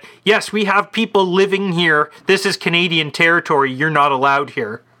say that, yes, we have people living here, this is Canadian territory, you're not allowed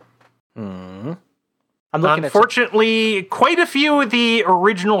here. Unfortunately, quite a few of the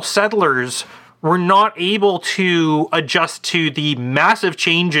original settlers were not able to adjust to the massive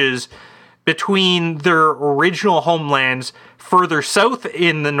changes between their original homelands further south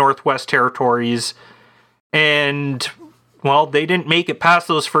in the Northwest Territories, and, well, they didn't make it past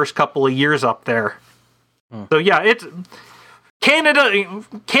those first couple of years up there. So yeah, it's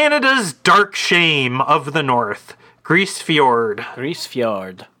Canada's dark shame of the North, Grease Fjord.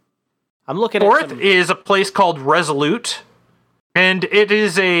 I'm looking at Fourth is a place called Resolute, and it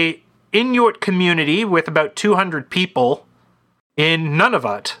is a Inuit community with about 200 people in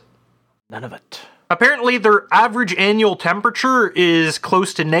Nunavut. Apparently, their average annual temperature is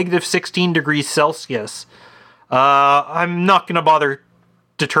close to negative 16 degrees Celsius. I'm not going to bother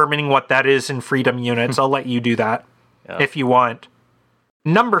determining what that is in freedom units. I'll let you do that if you want.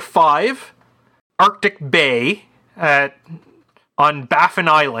 Number 5, Arctic Bay on Baffin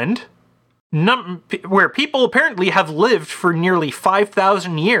Island, where people apparently have lived for nearly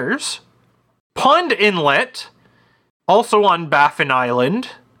 5,000 years. Pond Inlet, also on Baffin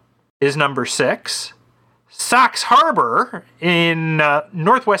Island, is number 6. Sax Harbor in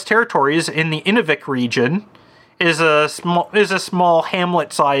Northwest Territories in the Inuvik region is a small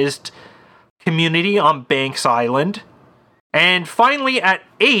hamlet-sized community on Banks Island. And finally, at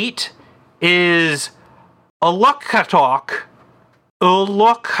 8 is Ulukhatok.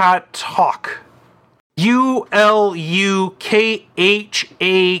 Ulukhatok.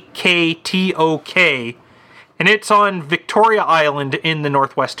 And it's on Victoria Island in the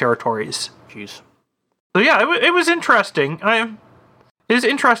Northwest Territories. Jeez. So yeah, it was interesting. It was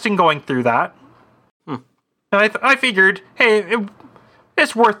interesting going through that. I figured, hey,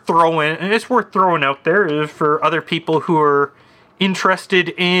 it's worth throwing out there for other people who are interested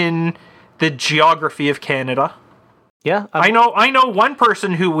in the geography of Canada. Yeah, I know one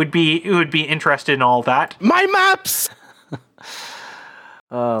person who would be interested in all that. My maps.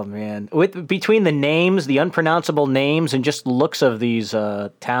 Oh man, between the names, the unpronounceable names, and just looks of these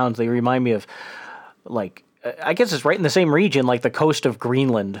towns, they remind me of, I guess it's right in the same region, like the coast of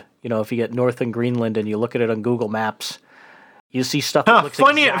Greenland. You know, if you get north in Greenland and you look at it on Google Maps, you see stuff that looks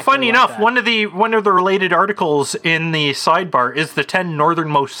funny like enough, that. one of the related articles in the sidebar is the 10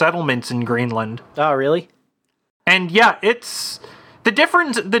 northernmost settlements in Greenland. Oh, really? And yeah, it's the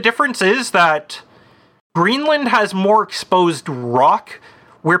difference. The difference is that Greenland has more exposed rock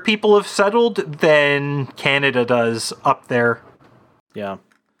where people have settled than Canada does up there. Yeah,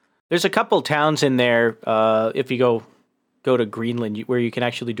 there's a couple towns in there. If you go to Greenland, where you can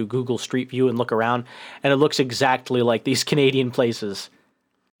actually do Google Street View and look around, and it looks exactly like these Canadian places.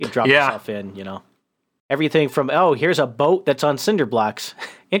 You drop yourself in, you know. Everything from here's a boat that's on cinder blocks.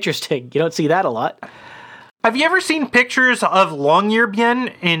 Interesting. You don't see that a lot. Have you ever seen pictures of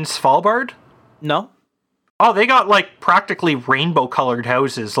Longyearbyen in Svalbard? No. Oh, they got practically rainbow-colored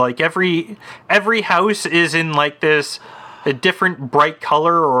houses. Every house is in a different bright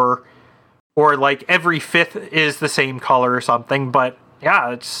color, or every fifth is the same color or something. But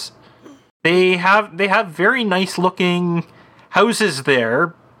yeah, they have very nice looking houses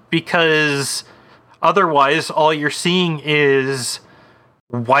there, because otherwise all you're seeing is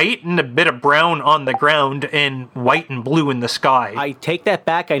white and a bit of brown on the ground and white and blue in the sky. I take that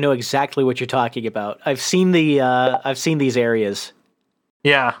back. I know exactly what you're talking about. I've seen these areas.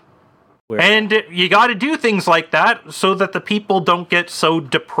 Yeah. And you got to do things like that so that the people don't get so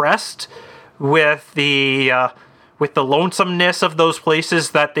depressed with the lonesomeness of those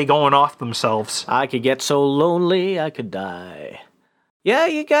places that they going off themselves. I could get so lonely I could die. Yeah,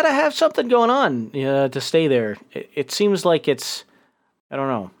 you got to have something going on to stay there. It seems like it's, I don't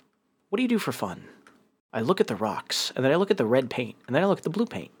know. What do you do for fun? I look at the rocks, and then I look at the red paint, and then I look at the blue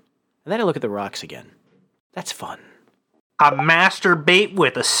paint, and then I look at the rocks again. That's fun. I masturbate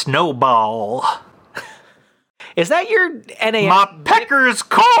with a snowball. Is that your NAS? My pecker's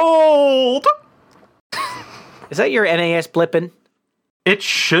cold! Is that your NAS blipping? It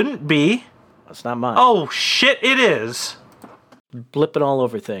shouldn't be. That's not mine. Oh, shit, it is. Blipping all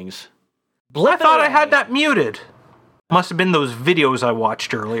over things. I thought I had that muted. Must have been those videos I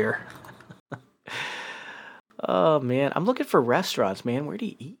watched earlier. Oh, man. I'm looking for restaurants, man. Where do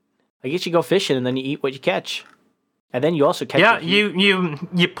you eat? I guess you go fishing, and then you eat what you catch. And then you also catch. Yeah, you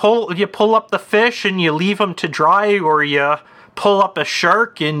pull up the fish and you leave them to dry, or you pull up a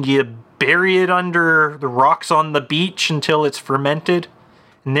shark and you bury it under the rocks on the beach until it's fermented,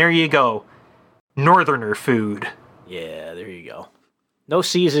 and there you go, northerner food. Yeah, there you go. No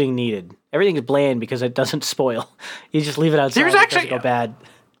seasoning needed. Everything's bland because it doesn't spoil. You just leave it outside. There's it actually doesn't go bad.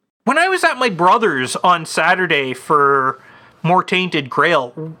 When I was at my brother's on Saturday for More Tainted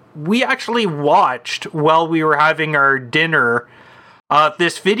Grail, we actually watched while we were having our dinner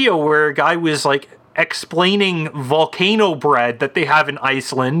this video where a guy was like explaining volcano bread that they have in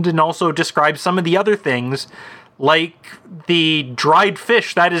Iceland, and also described some of the other things like the dried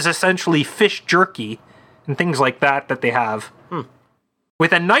fish that is essentially fish jerky and things like that they have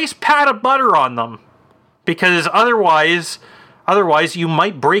with a nice pat of butter on them, because otherwise you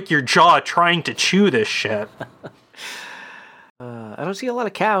might break your jaw trying to chew this shit. I don't see a lot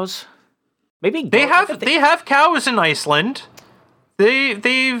of cows. Maybe they have cows in Iceland.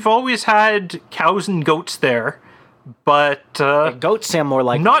 They've always had cows and goats there, but goats sound more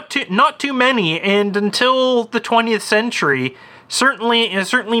like not too many. And until the 20th century,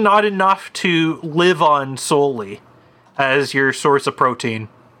 certainly not enough to live on solely as your source of protein.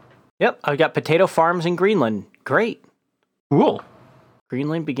 Yep, I've got potato farms in Greenland. Great. Cool.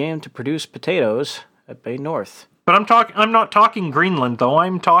 Greenland began to produce potatoes at Bay North. But I'm not talking Greenland though.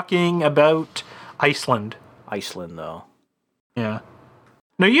 I'm talking about Iceland. Iceland though. Yeah.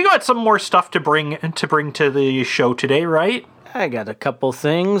 Now you got some more stuff to bring to the show today, right? I got a couple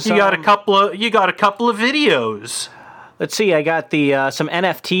things. You got a couple of videos. Let's see. I got the some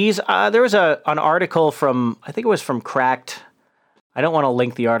NFTs. There was an article from, I think it was from Cracked. I don't want to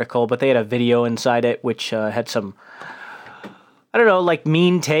link the article, but they had a video inside it which had some, I don't know, like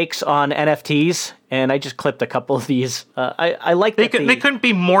mean takes on NFTs, and I just clipped a couple of these. I like that they couldn't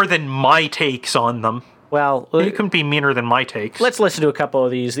be more than my takes on them. Well, they couldn't be meaner than my takes. Let's listen to a couple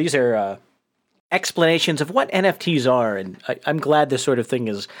of these. These are explanations of what NFTs are, and I'm glad this sort of thing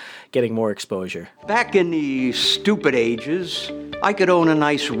is getting more exposure. Back in the stupid ages, I could own a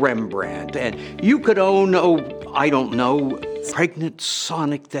nice Rembrandt, and you could own, I don't know, pregnant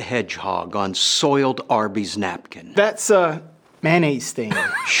Sonic the Hedgehog on soiled Arby's napkin. That's a mayonnaise stain.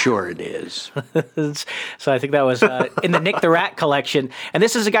 Sure it is. So I think that was in the Nick the Rat collection. And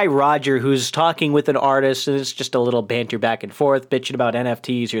this is a guy, Roger, who's talking with an artist, and it's just a little banter back and forth, bitching about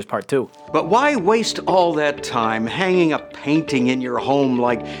NFTs. Here's part 2. But why waste all that time hanging a painting in your home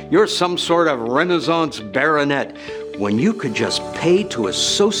like you're some sort of Renaissance baronet, when you could just pay to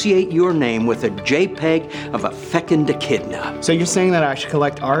associate your name with a JPEG of a fecund echidna? So you're saying that I should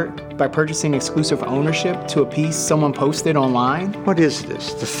collect art by purchasing exclusive ownership to a piece someone posted online? What is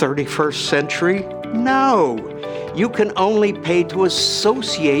this, the 31st century? No. You can only pay to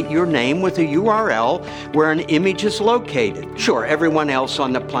associate your name with a URL where an image is located. Sure, everyone else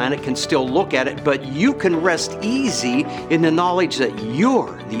on the planet can still look at it, but you can rest easy in the knowledge that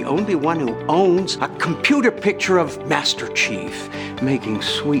you're the only one who owns a computer picture of Master Chief making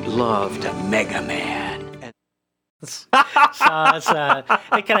sweet love to Mega Man. So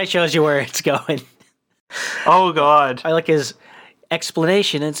it kind of shows you where it's going. Oh, God. I like his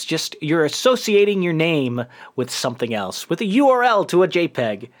explanation. It's just you're associating your name with something else, with a URL to a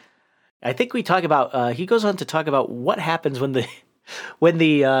JPEG. I think we talk about, he goes on to talk about what happens when the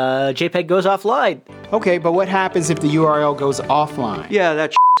JPEG goes offline. Okay, but what happens if the URL goes offline? Yeah,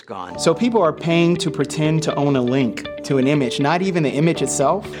 that gone. So people are paying to pretend to own a link to an image, not even the image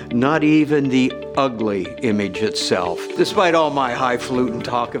itself? Not even the ugly image itself. Despite all my highfalutin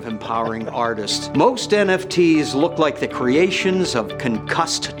talk of empowering artists, most NFTs look like the creations of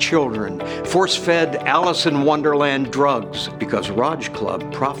concussed children, force-fed Alice in Wonderland drugs, because Raj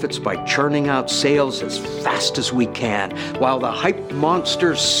Club profits by churning out sales as fast as we can, while the hype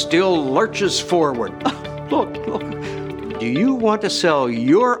monster still lurches forward. Look. Do you want to sell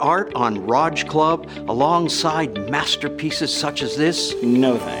your art on Raj Club alongside masterpieces such as this?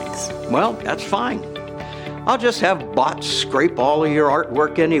 No thanks. Well, that's fine. I'll just have bots scrape all of your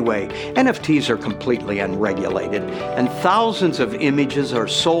artwork anyway. NFTs are completely unregulated, and thousands of images are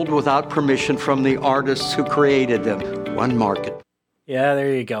sold without permission from the artists who created them. One market. Yeah,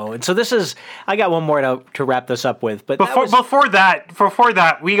 there you go. And so this is, I got one more to wrap this up with, but before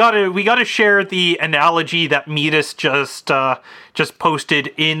that, we gotta share the analogy that Metis just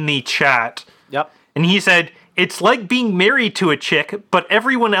posted in the chat. Yep. And he said, it's like being married to a chick, but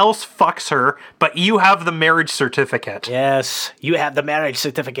everyone else fucks her, but you have the marriage certificate. Yes, you have the marriage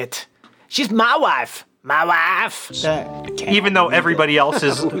certificate. She's my wife. My wife. Even though everybody else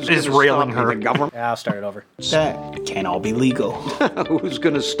is railing her. The Yeah, I'll start it over. That can't all be legal. Who's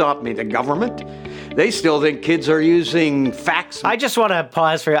going to stop me? The government? They still think kids are using fax. I just want to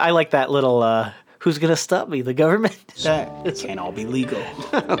pause for, I like that little, who's going to stop me? The government? That can't all be legal.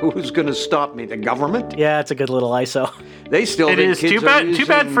 Who's going to stop me? The government? Yeah, it's a good little ISO. They still It think is kids too bad. are Too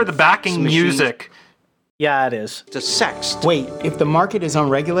bad using for the backing machines music. Yeah, it is. to sext. Wait, if the market is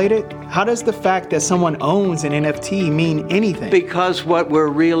unregulated, how does the fact that someone owns an NFT mean anything? Because what we're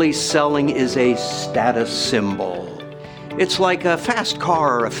really selling is a status symbol. It's like a fast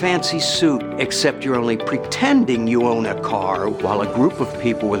car or a fancy suit, except you're only pretending you own a car, while a group of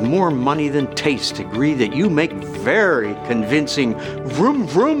people with more money than taste agree that you make very convincing vroom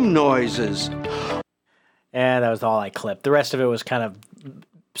vroom noises. And that was all I clipped. The rest of it was kind of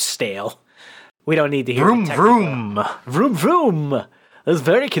stale. We don't need to hear Vroom the technical- vroom. Vroom vroom. That was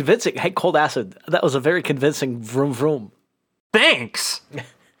very convincing. Hey, Cold Acid, that was a very convincing vroom vroom. Thanks.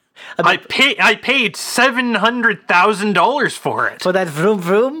 I paid $700,000 for it. For that vroom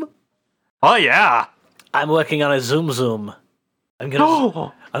vroom? Oh yeah. I'm working on a zoom zoom. I'm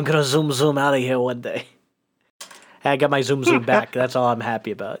gonna zoom zoom out of here one day. I got my zoom zoom back. That's all I'm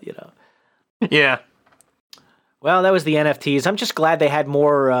happy about, you know. Yeah. Well, that was the NFTs. I'm just glad they had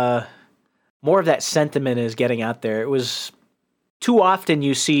more of that sentiment is getting out there. It was too often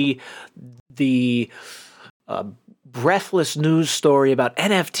you see the breathless news story about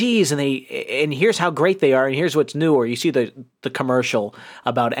NFTs and here's how great they are and here's what's new, or you see the commercial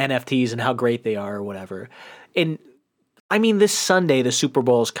about NFTs and how great they are or whatever. And I mean, this Sunday the Super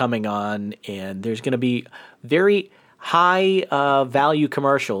Bowl is coming on and there's going to be very high value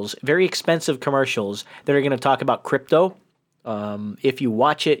commercials, very expensive commercials that are going to talk about crypto. If you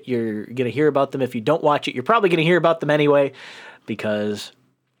watch it, you're going to hear about them. If you don't watch it, you're probably going to hear about them anyway, because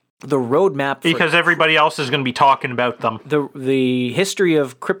the roadmap... Because everybody else is going to be talking about them. The history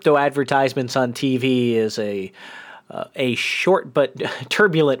of crypto advertisements on TV is a short but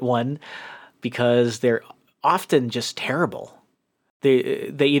turbulent one, because they're often just terrible.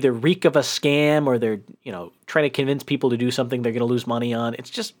 They either reek of a scam, or they're trying to convince people to do something they're going to lose money on. It's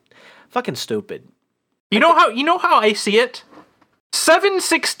just fucking stupid. You know how I see it?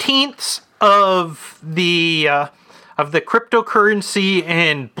 7/16 of the cryptocurrency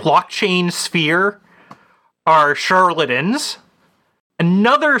and blockchain sphere are charlatans.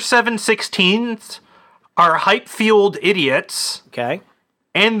 Another 7/16 are hype-fueled idiots. Okay.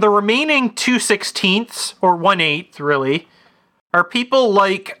 And the remaining 2/16, or 1/8 really, are people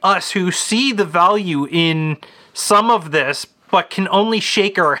like us who see the value in some of this, but can only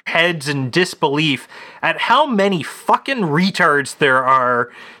shake our heads in disbelief at how many fucking retards there are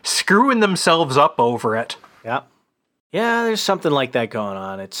screwing themselves up over it. Yeah. Yeah, there's something like that going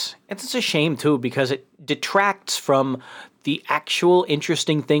on. It's a shame, too, because it detracts from the actual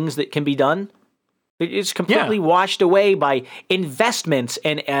interesting things that can be done. It's completely washed away by investments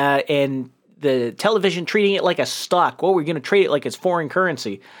and the television treating it like a stock. Well, we're going to trade it like it's foreign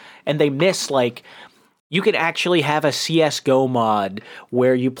currency. And they miss, like... You could actually have a CSGO mod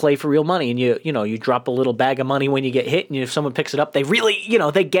where you play for real money, and you drop a little bag of money when you get hit, and if someone picks it up, they really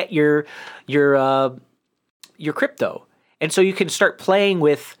they get your crypto, and so you can start playing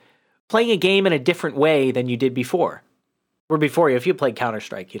a game in a different way than you did before. Where before, if you played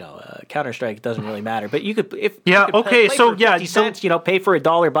Counter-Strike, Counter-Strike doesn't really matter. But you could play for 50 cents, pay for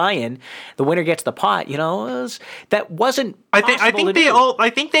 $1 buy-in. The winner gets the pot. That wasn't. I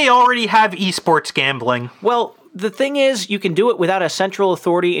think they already have esports gambling. Well, the thing is, you can do it without a central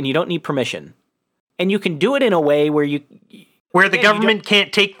authority, and you don't need permission. And you can do it in a way where where the government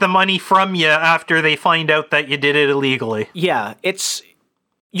can't take the money from you after they find out that you did it illegally. Yeah,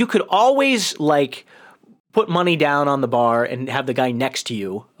 you could always like put money down on the bar and have the guy next to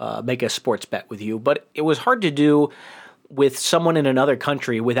you make a sports bet with you, but it was hard to do with someone in another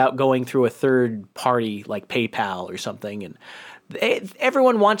country without going through a third party like PayPal or something. And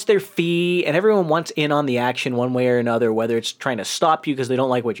everyone wants their fee, and everyone wants in on the action one way or another, whether it's trying to stop you because they don't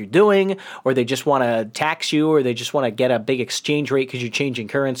like what you're doing, or they just want to tax you, or they just want to get a big exchange rate because you're changing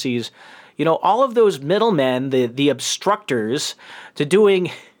currencies. You know, all of those middlemen, the obstructors to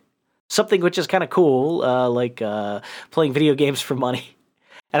doing something which is kind of cool, like playing video games for money.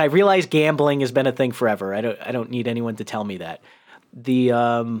 And I realize gambling has been a thing forever. I don't need anyone to tell me that.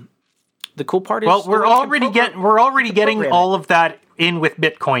 The cool part is, well, we're already getting all of that in with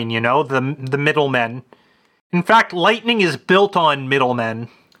Bitcoin. You know, the middlemen. In fact, Lightning is built on middlemen.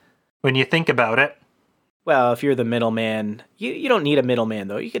 When you think about it. Well, if you're the middleman, you don't need a middleman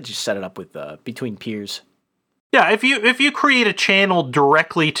though. You could just set it up with between peers. Yeah, if you create a channel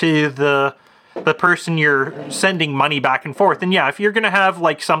directly to the person you're sending money back and forth, and yeah, if you're gonna have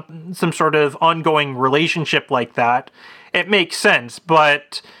like some sort of ongoing relationship like that, it makes sense.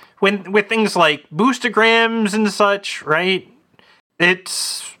 But with things like boostograms and such, right? It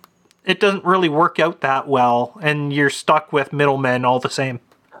doesn't really work out that well, and you're stuck with middlemen all the same.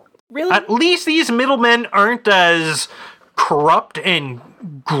 Really? At least these middlemen aren't as corrupt and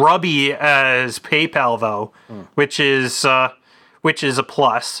grubby as PayPal, though, which is a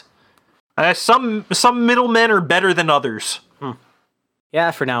plus. Some middlemen are better than others.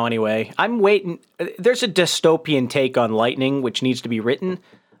 Yeah, for now anyway. I'm waiting. There's a dystopian take on Lightning which needs to be written.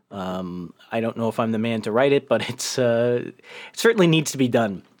 I don't know if I'm the man to write it, but it certainly needs to be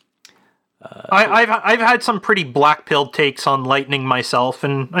done. I've had some pretty black-pilled takes on Lightning myself,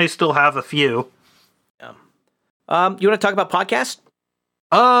 and I still have a few. Yeah. You want to talk about podcasts?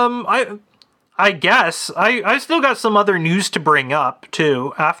 I guess I still got some other news to bring up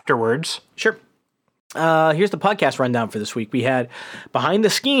too afterwards. Sure. Here's the podcast rundown for this week. We had Behind the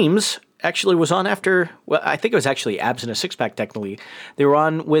Schemes. Actually was on after, well, I think it was actually Abs in a Six Pack, technically. They were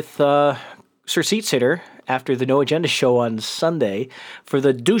on with Sir Seat Sitter after the No Agenda show on Sunday for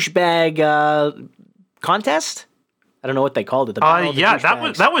the douchebag contest. I don't know what they called it. Yeah,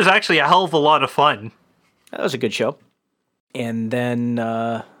 that was actually a hell of a lot of fun. That was a good show. And then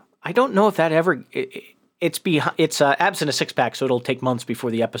I don't know if that ever. It's Abs in a Six Pack, so it'll take months before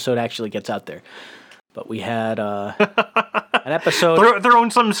the episode actually gets out there. But we had an episode.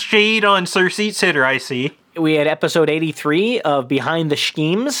 Throwing some shade on Sir Seat Sitter, I see. We had episode 83 of Behind the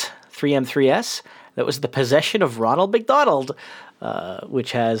Schemes, 3M3S. That was the possession of Ronald McDonald,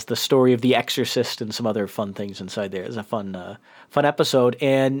 which has the story of The Exorcist and some other fun things inside there. It's a fun episode.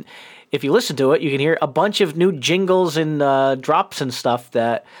 And if you listen to it, you can hear a bunch of new jingles and drops and stuff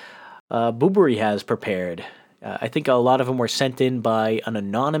that Boobery has prepared. I think a lot of them were sent in by an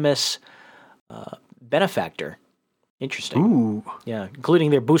anonymous benefactor. Interesting. Ooh. Yeah,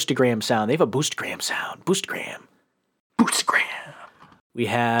 including their boostogram sound. They have a boostogram sound. Boostogram. We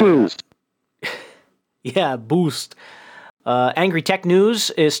have... Boost. Yeah, boost. Angry Tech News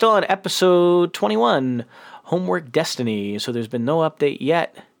is still on episode 21, Homework Destiny, so there's been no update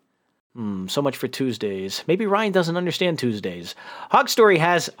yet. So much for Tuesdays. Maybe Ryan doesn't understand Tuesdays. Hog Story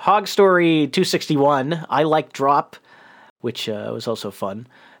has Hog Story 261, I Like Drop, which was also fun.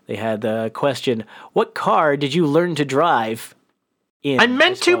 They had the question, what car did you learn to drive in? I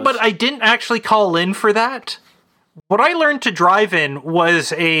meant to, but I didn't actually call in for that. What I learned to drive in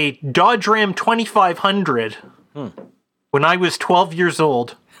was a Dodge Ram 2500 when I was 12 years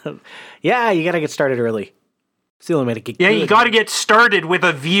old. Yeah, you gotta get started early. It's the only way to get good. You gotta get started with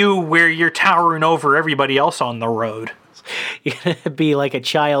a view where you're towering over everybody else on the road. You're gonna be like a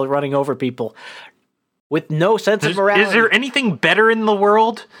child running over people with no sense of morality. Is there anything better in the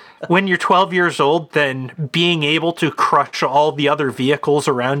world when you're 12 years old than being able to crush all the other vehicles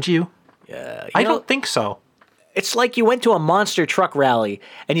around you? Yeah, I don't think so. It's like you went to a monster truck rally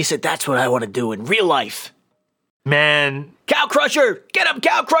and you said, that's what I want to do in real life. Man. Cow Crusher! Get him,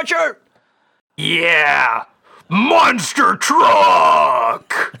 Cow Crusher! Yeah! Monster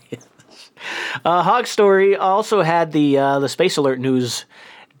truck! Hog Story also had the Space Alert news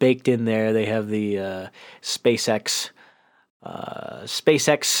baked in there. They have the SpaceX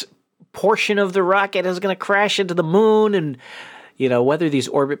portion of the rocket is going to crash into the moon, and you know whether these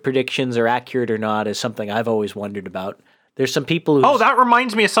orbit predictions are accurate or not is something I've always wondered about. There's some people who... Oh, that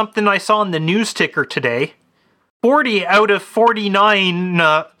reminds me of something I saw in the news ticker today. 40 out of 49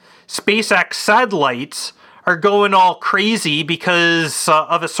 SpaceX satellites are going all crazy because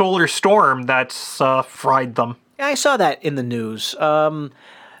of a solar storm that's fried them. Yeah, I saw that in the news. I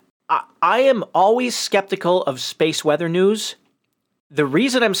am always skeptical of space weather news. The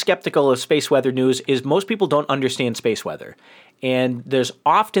reason I'm skeptical of space weather news is most people don't understand space weather. And there's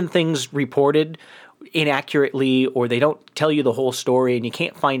often things reported inaccurately, or they don't tell you the whole story, and you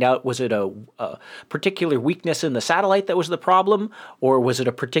can't find out, was it a particular weakness in the satellite that was the problem, or was it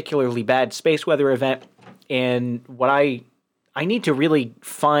a particularly bad space weather event? And what I need to really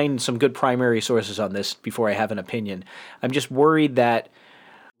find some good primary sources on this before I have an opinion. I'm just worried that,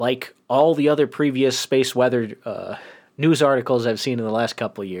 like all the other previous space weather news articles I've seen in the last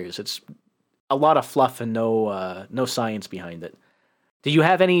couple of years, it's a lot of fluff and no science behind it. Do you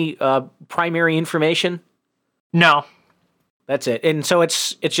have any primary information? No. That's it. And so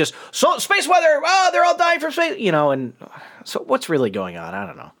it's just, so space weather, oh, they're all dying from space, and so what's really going on? I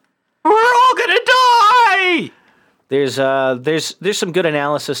don't know. We're all gonna die! There's some good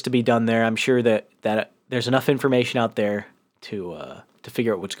analysis to be done there. I'm sure that there's enough information out there to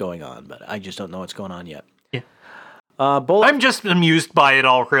figure out what's going on, but I just don't know what's going on yet. Yeah. I'm just amused by it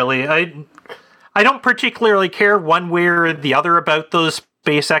all, really. I don't particularly care one way or the other about those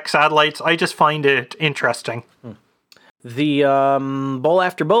SpaceX satellites. I just find it interesting. The Bowl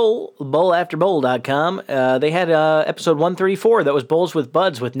After Bowl, bowlafterbowl.com, they had episode 134 that was Bowls with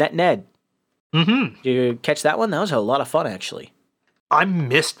Buds with Ned. Mm-hmm. Did you catch that one? That was a lot of fun, actually. I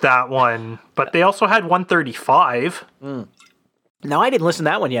missed that one, but they also had 135. Now, I didn't listen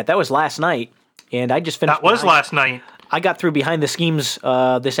to that one yet. That was last night, and I just finished. That was last night. I got through Behind the Schemes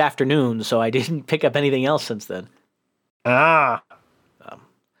this afternoon, so I didn't pick up anything else since then.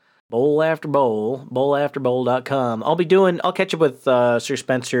 Bowl After Bowl, bowlafterbowl.com. I'll catch up with Sir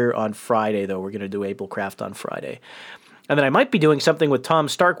Spencer on Friday, though. We're going to do Ablecraft on Friday. And then I might be doing something with Tom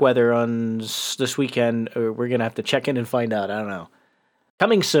Starkweather on this weekend. We're going to have to check in and find out. I don't know.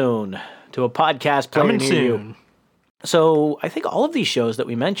 Coming soon to a podcast player near you. So I think all of these shows that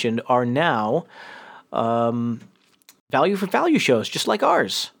we mentioned are now value for value shows, just like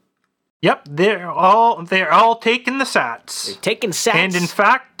ours. Yep, they're all taking the sats. They're taking sats. And in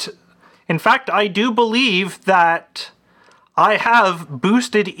fact, I do believe that I have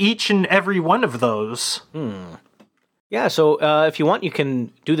boosted each and every one of those. Yeah, so if you want, you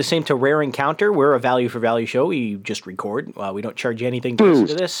can do the same to Rare Encounter. We're a value for value show. We just record. We don't charge you anything to listen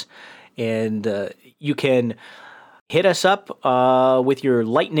to this. And you can hit us up with your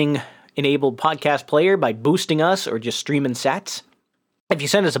Lightning-enabled podcast player by boosting us or just streaming sats. If you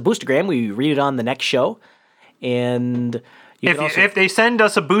send us a boostagram, we read it on the next show. And if they send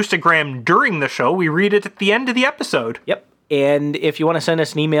us a boostagram during the show, we read it at the end of the episode. Yep. And if you want to send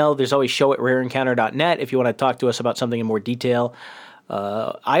us an email, there's always show@rareencounter.net if you want to talk to us about something in more detail.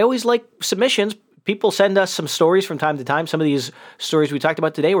 I always like submissions. People send us some stories from time to time. Some of these stories we talked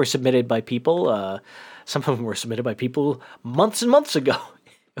about today were submitted by people. Some of them were submitted by people months and months ago.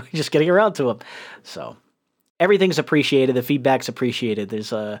 We're just getting around to them. So everything's appreciated. The feedback's appreciated.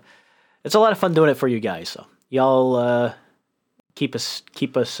 It's a lot of fun doing it for you guys. So y'all keep us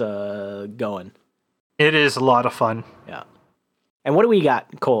going. It is a lot of fun. Yeah. And what do we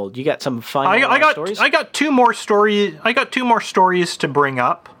got, Cole? You got some final stories? I got two more stories. I got two more stories to bring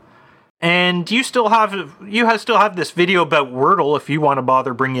up. And you still have this video about Wordle if you want to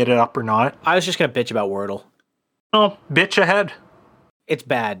bother bringing it up or not. I was just going to bitch about Wordle. Oh, bitch ahead. It's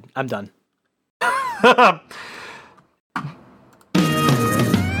bad. I'm done. There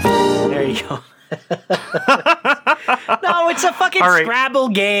you go. No, it's a fucking Scrabble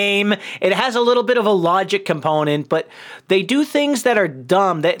game. It has a little bit of a logic component, but they do things that are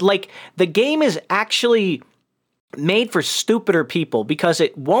dumb. That, like, the game is actually made for stupider people because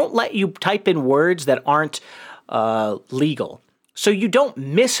it won't let you type in words that aren't legal. So you don't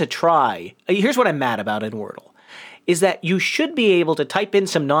miss a try. Here's what I'm mad about in Wordle, is that you should be able to type in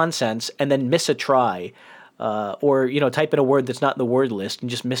some nonsense and then miss a try. Or type in a word that's not in the word list and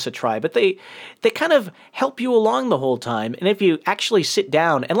just miss a try. But they kind of help you along the whole time. And if you actually sit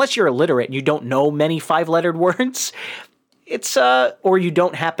down, unless you're illiterate and you don't know many 5-lettered words, it's or you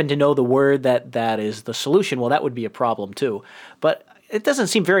don't happen to know the word that is the solution, well, that would be a problem too. But it doesn't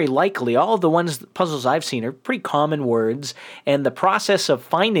seem very likely. All of the puzzles I've seen are pretty common words, and the process of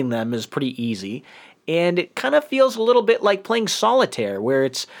finding them is pretty easy. And it kind of feels a little bit like playing solitaire, where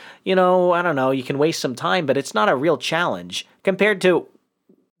it's, I don't know, you can waste some time, but it's not a real challenge. Compared to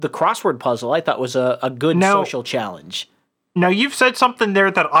the crossword puzzle, I thought was a good social challenge. Now, you've said something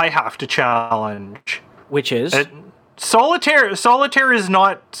there that I have to challenge. Which is? Solitaire is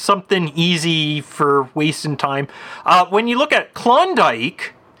not something easy for wasting time. When you look at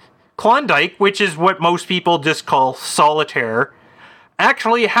Klondike Klondike, which is what most people just call solitaire,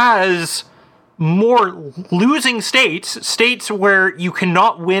 actually has more losing states where you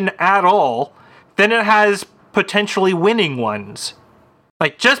cannot win at all, than it has potentially winning ones.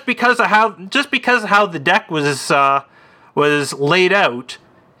 Like just because of how the deck was laid out,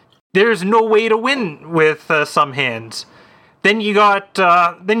 there's no way to win with some hands. Then you got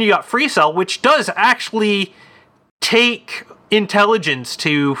Free Cell, which does actually take intelligence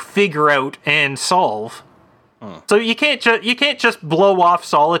to figure out and solve. So you can't just blow off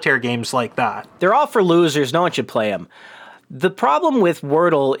solitaire games like that. They're all for losers. No one should play them. The problem with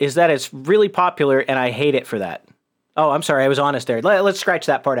Wordle is that it's really popular, and I hate it for that. Oh, I'm sorry. I was honest there. Let's scratch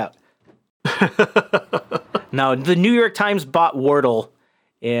that part out. No, the New York Times bought Wordle,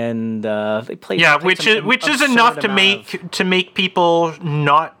 and they played. Which is enough to make people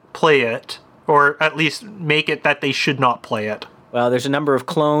not play it, or at least make it that they should not play it. Well, there's a number of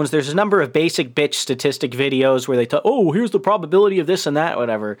clones. There's a number of basic bitch statistic videos where they talk, here's the probability of this and that,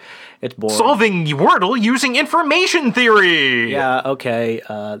 whatever. It's boring. Solving Wordle using information theory! Yeah, okay.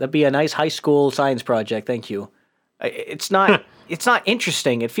 That'd be a nice high school science project, thank you. It's not it's not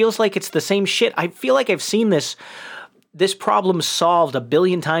interesting. It feels like it's the same shit. I feel like I've seen this problem solved 1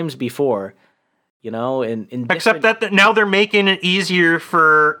 billion times before. You know, except that now they're making it easier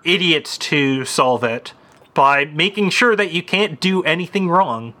for idiots to solve it by making sure that you can't do anything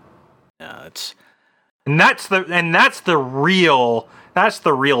wrong. No, that's the real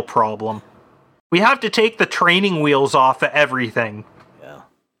problem. We have to take the training wheels off of everything. Yeah.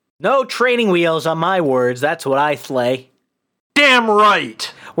 No training wheels on my words. That's what I slay. Damn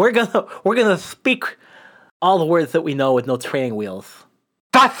right. We're gonna speak all the words that we know with no training wheels.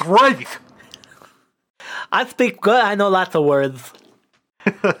 That's right. I speak good. I know lots of words.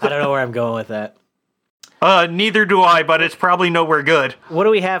 I don't know where I'm going with that. Neither do I, but it's probably nowhere good. What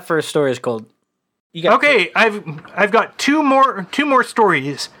do we have for stories, Cold? I've got two more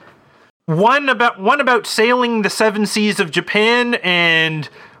stories. One about sailing the 7 seas of Japan, and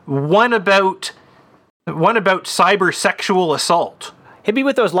one about cyber sexual assault. Hit me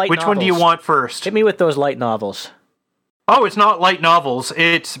with those light novels. Which one do you want first? Hit me with those light novels. Oh, it's not light novels.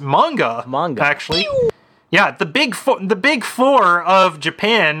 It's manga. Manga, actually. Yeah, the big four of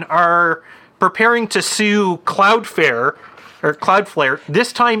Japan are preparing to sue Cloudflare,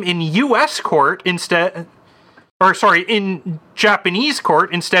 this time in U.S. court in Japanese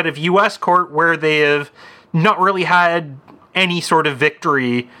court instead of U.S. court, where they have not really had any sort of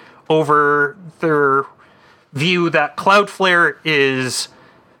victory over their view that Cloudflare is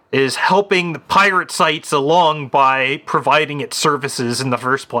helping the pirate sites along by providing its services in the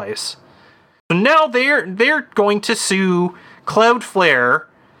first place. So now they're going to sue Cloudflare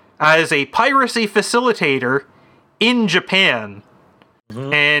as a piracy facilitator in Japan,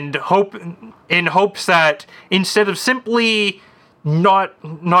 and in hopes that instead of simply not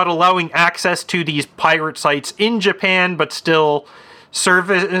allowing access to these pirate sites in Japan, but still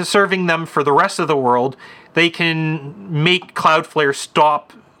serving them for the rest of the world, they can make Cloudflare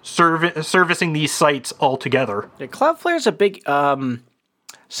stop servicing these sites altogether. Yeah, Cloudflare's a big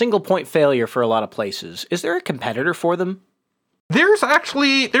single point failure for a lot of places. Is there a competitor for them? There's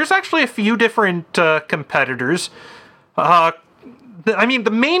actually a few different competitors. The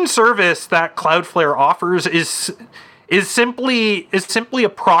main service that Cloudflare offers is simply a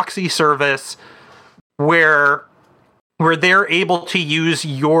proxy service where they're able to use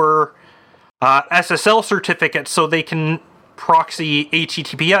your SSL certificate so they can proxy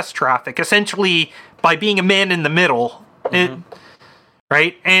HTTPS traffic, essentially by being a man in the middle.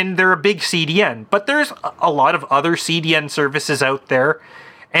 Right? And they're a big CDN. But there's a lot of other CDN services out there.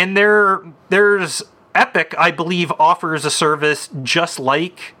 And there's Epic, I believe, offers a service just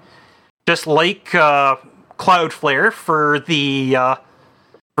like Cloudflare for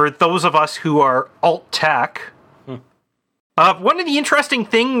those of us who are alt tech. One of the interesting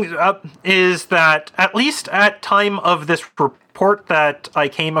things is that, at least at time of this report that I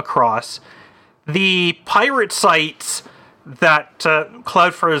came across, the pirate sites that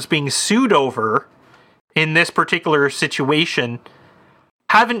Cloudflare is being sued over in this particular situation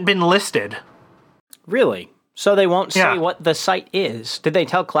haven't been listed. Really? So they won't say what the site is? Did they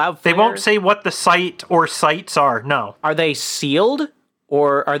tell Cloudflare? They won't say what the site or sites are, no. Are they sealed,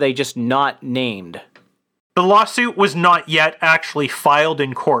 or are they just not named? The lawsuit was not yet actually filed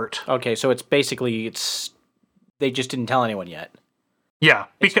in court. Okay, so it's basically, they just didn't tell anyone yet. Yeah,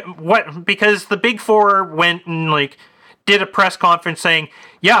 because the Big Four went and did a press conference saying,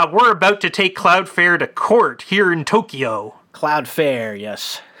 yeah, we're about to take Cloudflare to court here in Tokyo. Cloudflare,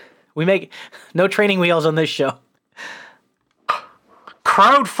 yes. We make no training wheels on this show.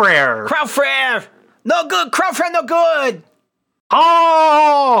 Crowdfrare. Crowdfrare! No good! Crowdfrare no good!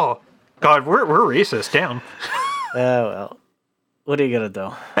 Oh! God, we're racist. Damn. Well. What are you gonna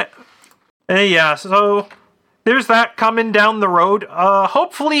do? Yeah, so there's that coming down the road.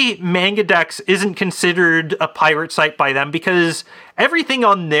 Hopefully Mangadex isn't considered a pirate site by them, because everything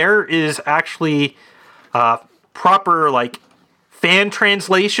on there is actually proper, like, fan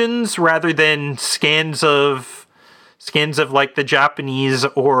translations rather than scans of like the Japanese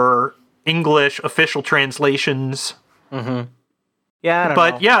or English official translations. Mm-hmm. Yeah, I don't know.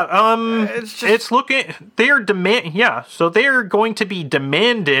 But yeah, it's looking. So they are going to be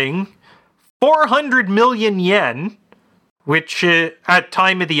demanding 400 million yen, which at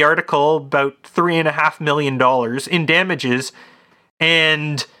time of the article about $3.5 million in damages,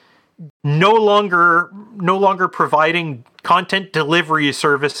 and no longer providing content delivery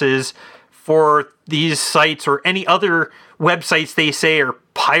services for these sites or any other websites they say are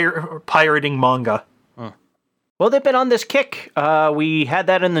pirating manga. Well, they've been on this kick. We had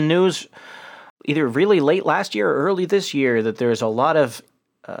that in the news either really late last year or early this year, that there's a lot of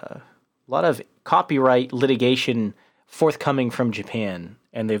copyright litigation forthcoming from Japan,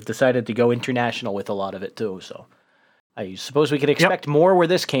 and they've decided to go international with a lot of it too. So I suppose we could expect more where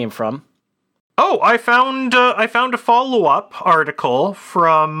this came from. Oh, I found a follow-up article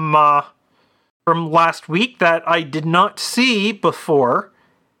from last week that I did not see before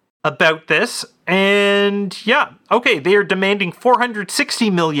about this, and yeah, okay, they are demanding 460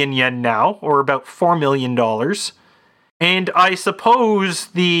 million yen now, or about $4 million, and I suppose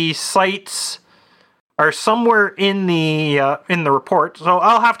the sites are somewhere in the report, so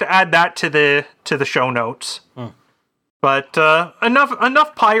I'll have to add that to the show notes. But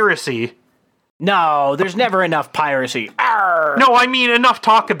enough piracy. No, there's never enough piracy. Arr! No, I mean enough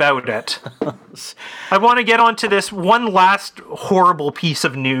talk about it. I want to get onto this one last horrible piece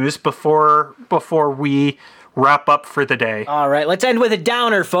of news before we wrap up for the day. All right, let's end with a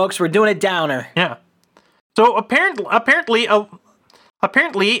downer, folks. We're doing a downer. Yeah. So apparently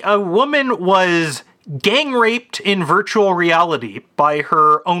a woman was gang raped in virtual reality by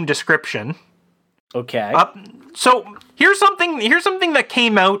her own description. Okay. So here's something that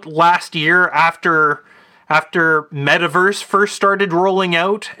came out last year after Metaverse first started rolling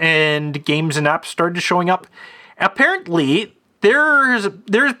out and games and apps started showing up. Apparently, there's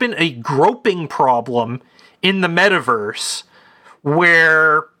been a groping problem in the Metaverse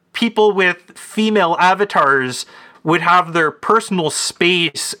where people with female avatars would have their personal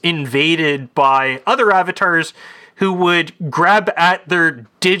space invaded by other avatars who would grab at their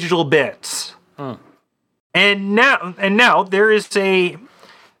digital bits. And now there is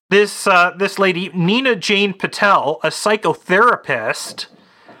this lady, Nina Jane Patel, a psychotherapist,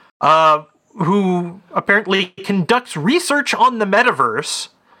 who apparently conducts research on the metaverse,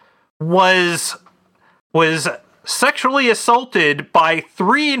 was sexually assaulted by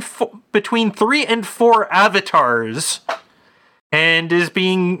between 3 and 4 avatars, and it's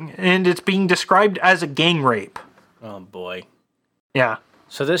being described as a gang rape. Oh boy. Yeah.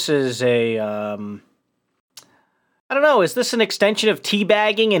 So this is a I don't know, is this an extension of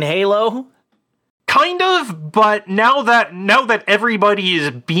teabagging in Halo? Kind of, but now that everybody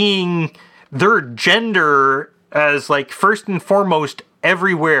is being their gender as, like, first and foremost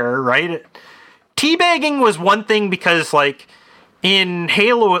everywhere, right? Teabagging was one thing because, like, in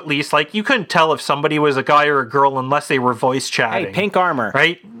Halo at least, like, you couldn't tell if somebody was a guy or a girl unless they were voice chatting. Hey, pink armor.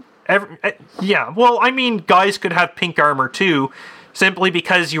 Right? Yeah, well, I mean, guys could have pink armor too, simply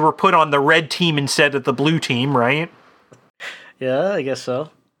because you were put on the red team instead of the blue team, right? Yeah, I guess so.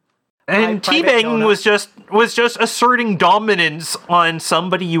 And teabagging was just asserting dominance on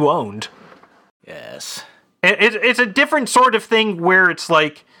somebody you owned. Yes. It's a different sort of thing where it's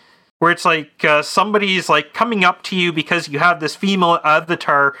like somebody's like coming up to you because you have this female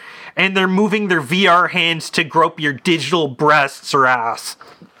avatar and they're moving their VR hands to grope your digital breasts or ass.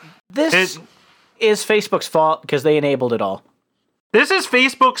 This is Facebook's fault because they enabled it all. This is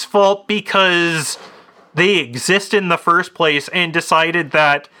Facebook's fault because they exist in the first place and decided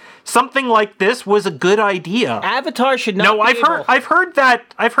that something like this was a good idea. Avatar should not. No, I've heard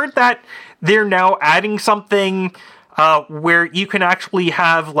that they're now adding something where you can actually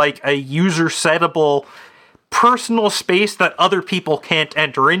have like a user settable personal space that other people can't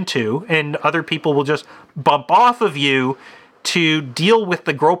enter into, and other people will just bump off of you to deal with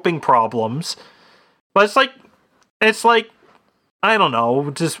the groping problems. But it's like I don't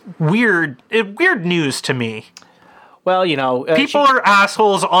know, just weird news to me. Well, you know, people are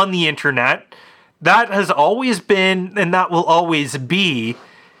assholes on the internet. That has always been, and that will always be.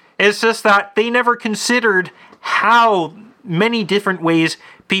 It's just that they never considered how many different ways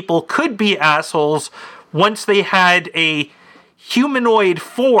people could be assholes once they had a humanoid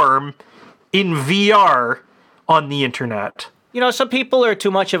form in VR on the internet. You know, some people are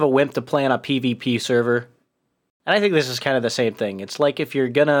too much of a wimp to play on a PvP server. And I think this is kind of the same thing. It's like if you're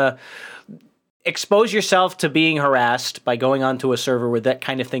gonna expose yourself to being harassed by going onto a server where that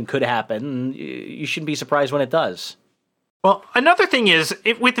kind of thing could happen, you shouldn't be surprised when it does. Well, another thing is,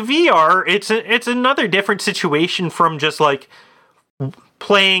 with VR, it's another different situation from just like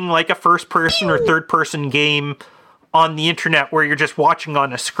playing like a first-person or third-person game on the internet where you're just watching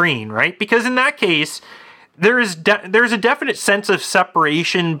on a screen, right? Because in that case, there's a definite sense of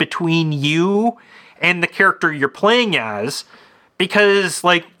separation between you and the character you're playing as, because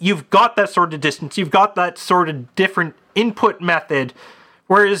like you've got that sort of distance, you've got that sort of different input method,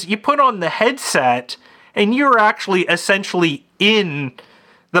 whereas you put on the headset and you're actually essentially in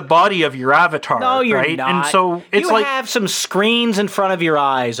the body of your avatar. No, you're right? not. And so it's you like have some screens in front of your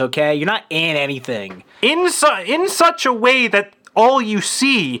eyes, okay? You're not in anything. in such a way that all you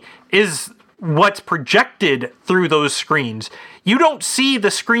see is what's projected through those screens. You don't see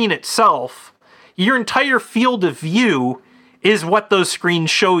the screen itself. Your entire field of view is what those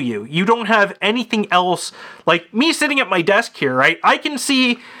screens show you. You don't have anything else. Like me sitting at my desk here, right? I can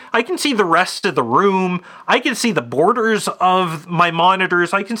see the rest of the room. I can see the borders of my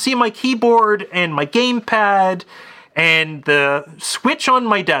monitors. I can see my keyboard and my gamepad and the switch on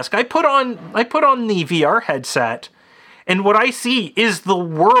my desk. I put on the VR headset, and what I see is the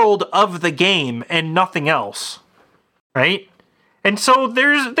world of the game and nothing else. Right? And so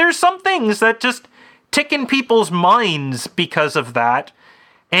there's some things that just tick in people's minds because of that,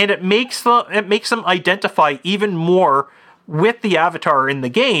 and it makes them identify even more with the avatar in the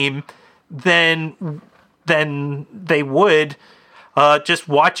game than they would just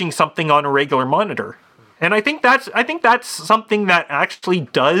watching something on a regular monitor. And I think that's something that actually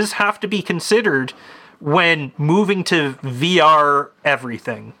does have to be considered when moving to VR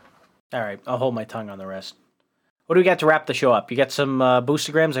everything. All right, I'll hold my tongue on the rest. What do we got to wrap the show up? You got some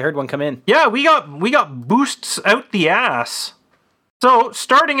boostergrams? I heard one come in. Yeah, we got boosts out the ass. So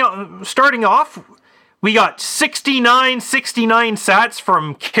starting off, we got 69 sats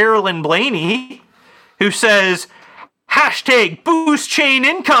from Carolyn Blaney, who says, hashtag boost chain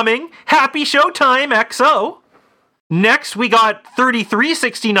incoming, happy showtime XO. Next, we got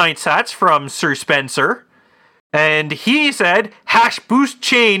 3369 sats from Sir Spencer, and he said, hash boost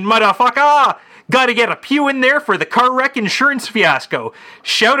chain motherfucker. Gotta get a pew in there for the car wreck insurance fiasco.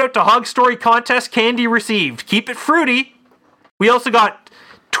 Shout out to Hog Story Contest, candy received. Keep it fruity. We also got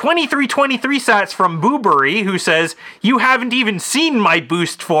 2323 sats from Boobery, who says, you haven't even seen my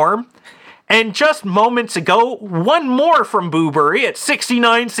boost form. And just moments ago, one more from Boobery at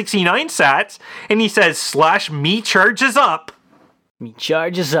 6969 sats, and he says, /me charges up. Me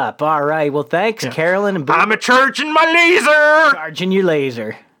charges up. All right. Well, thanks, Carolyn and Boobery. I'm a charging my laser. Charging your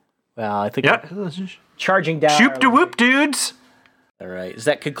laser. Well, I think charging down. Shoop de whoop, dudes. All right. Does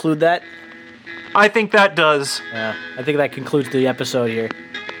that conclude that? I think that does. Yeah, I think that concludes the episode here.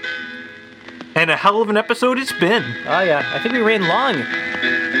 And a hell of an episode it's been. Oh, yeah. I think we ran long.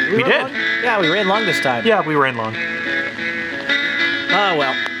 We did. Long? Yeah, we ran long this time. Yeah, we ran long. Oh,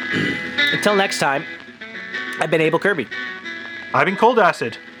 well. Until next time, I've been Abel Kirby. I've been Cold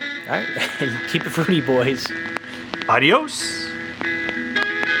Acid. All right. Keep it fruity, boys. Adios.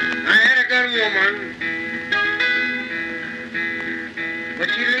 I had a good woman, but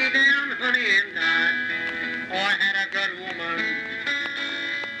she lay down, honey, and died. Oh, I had a good woman.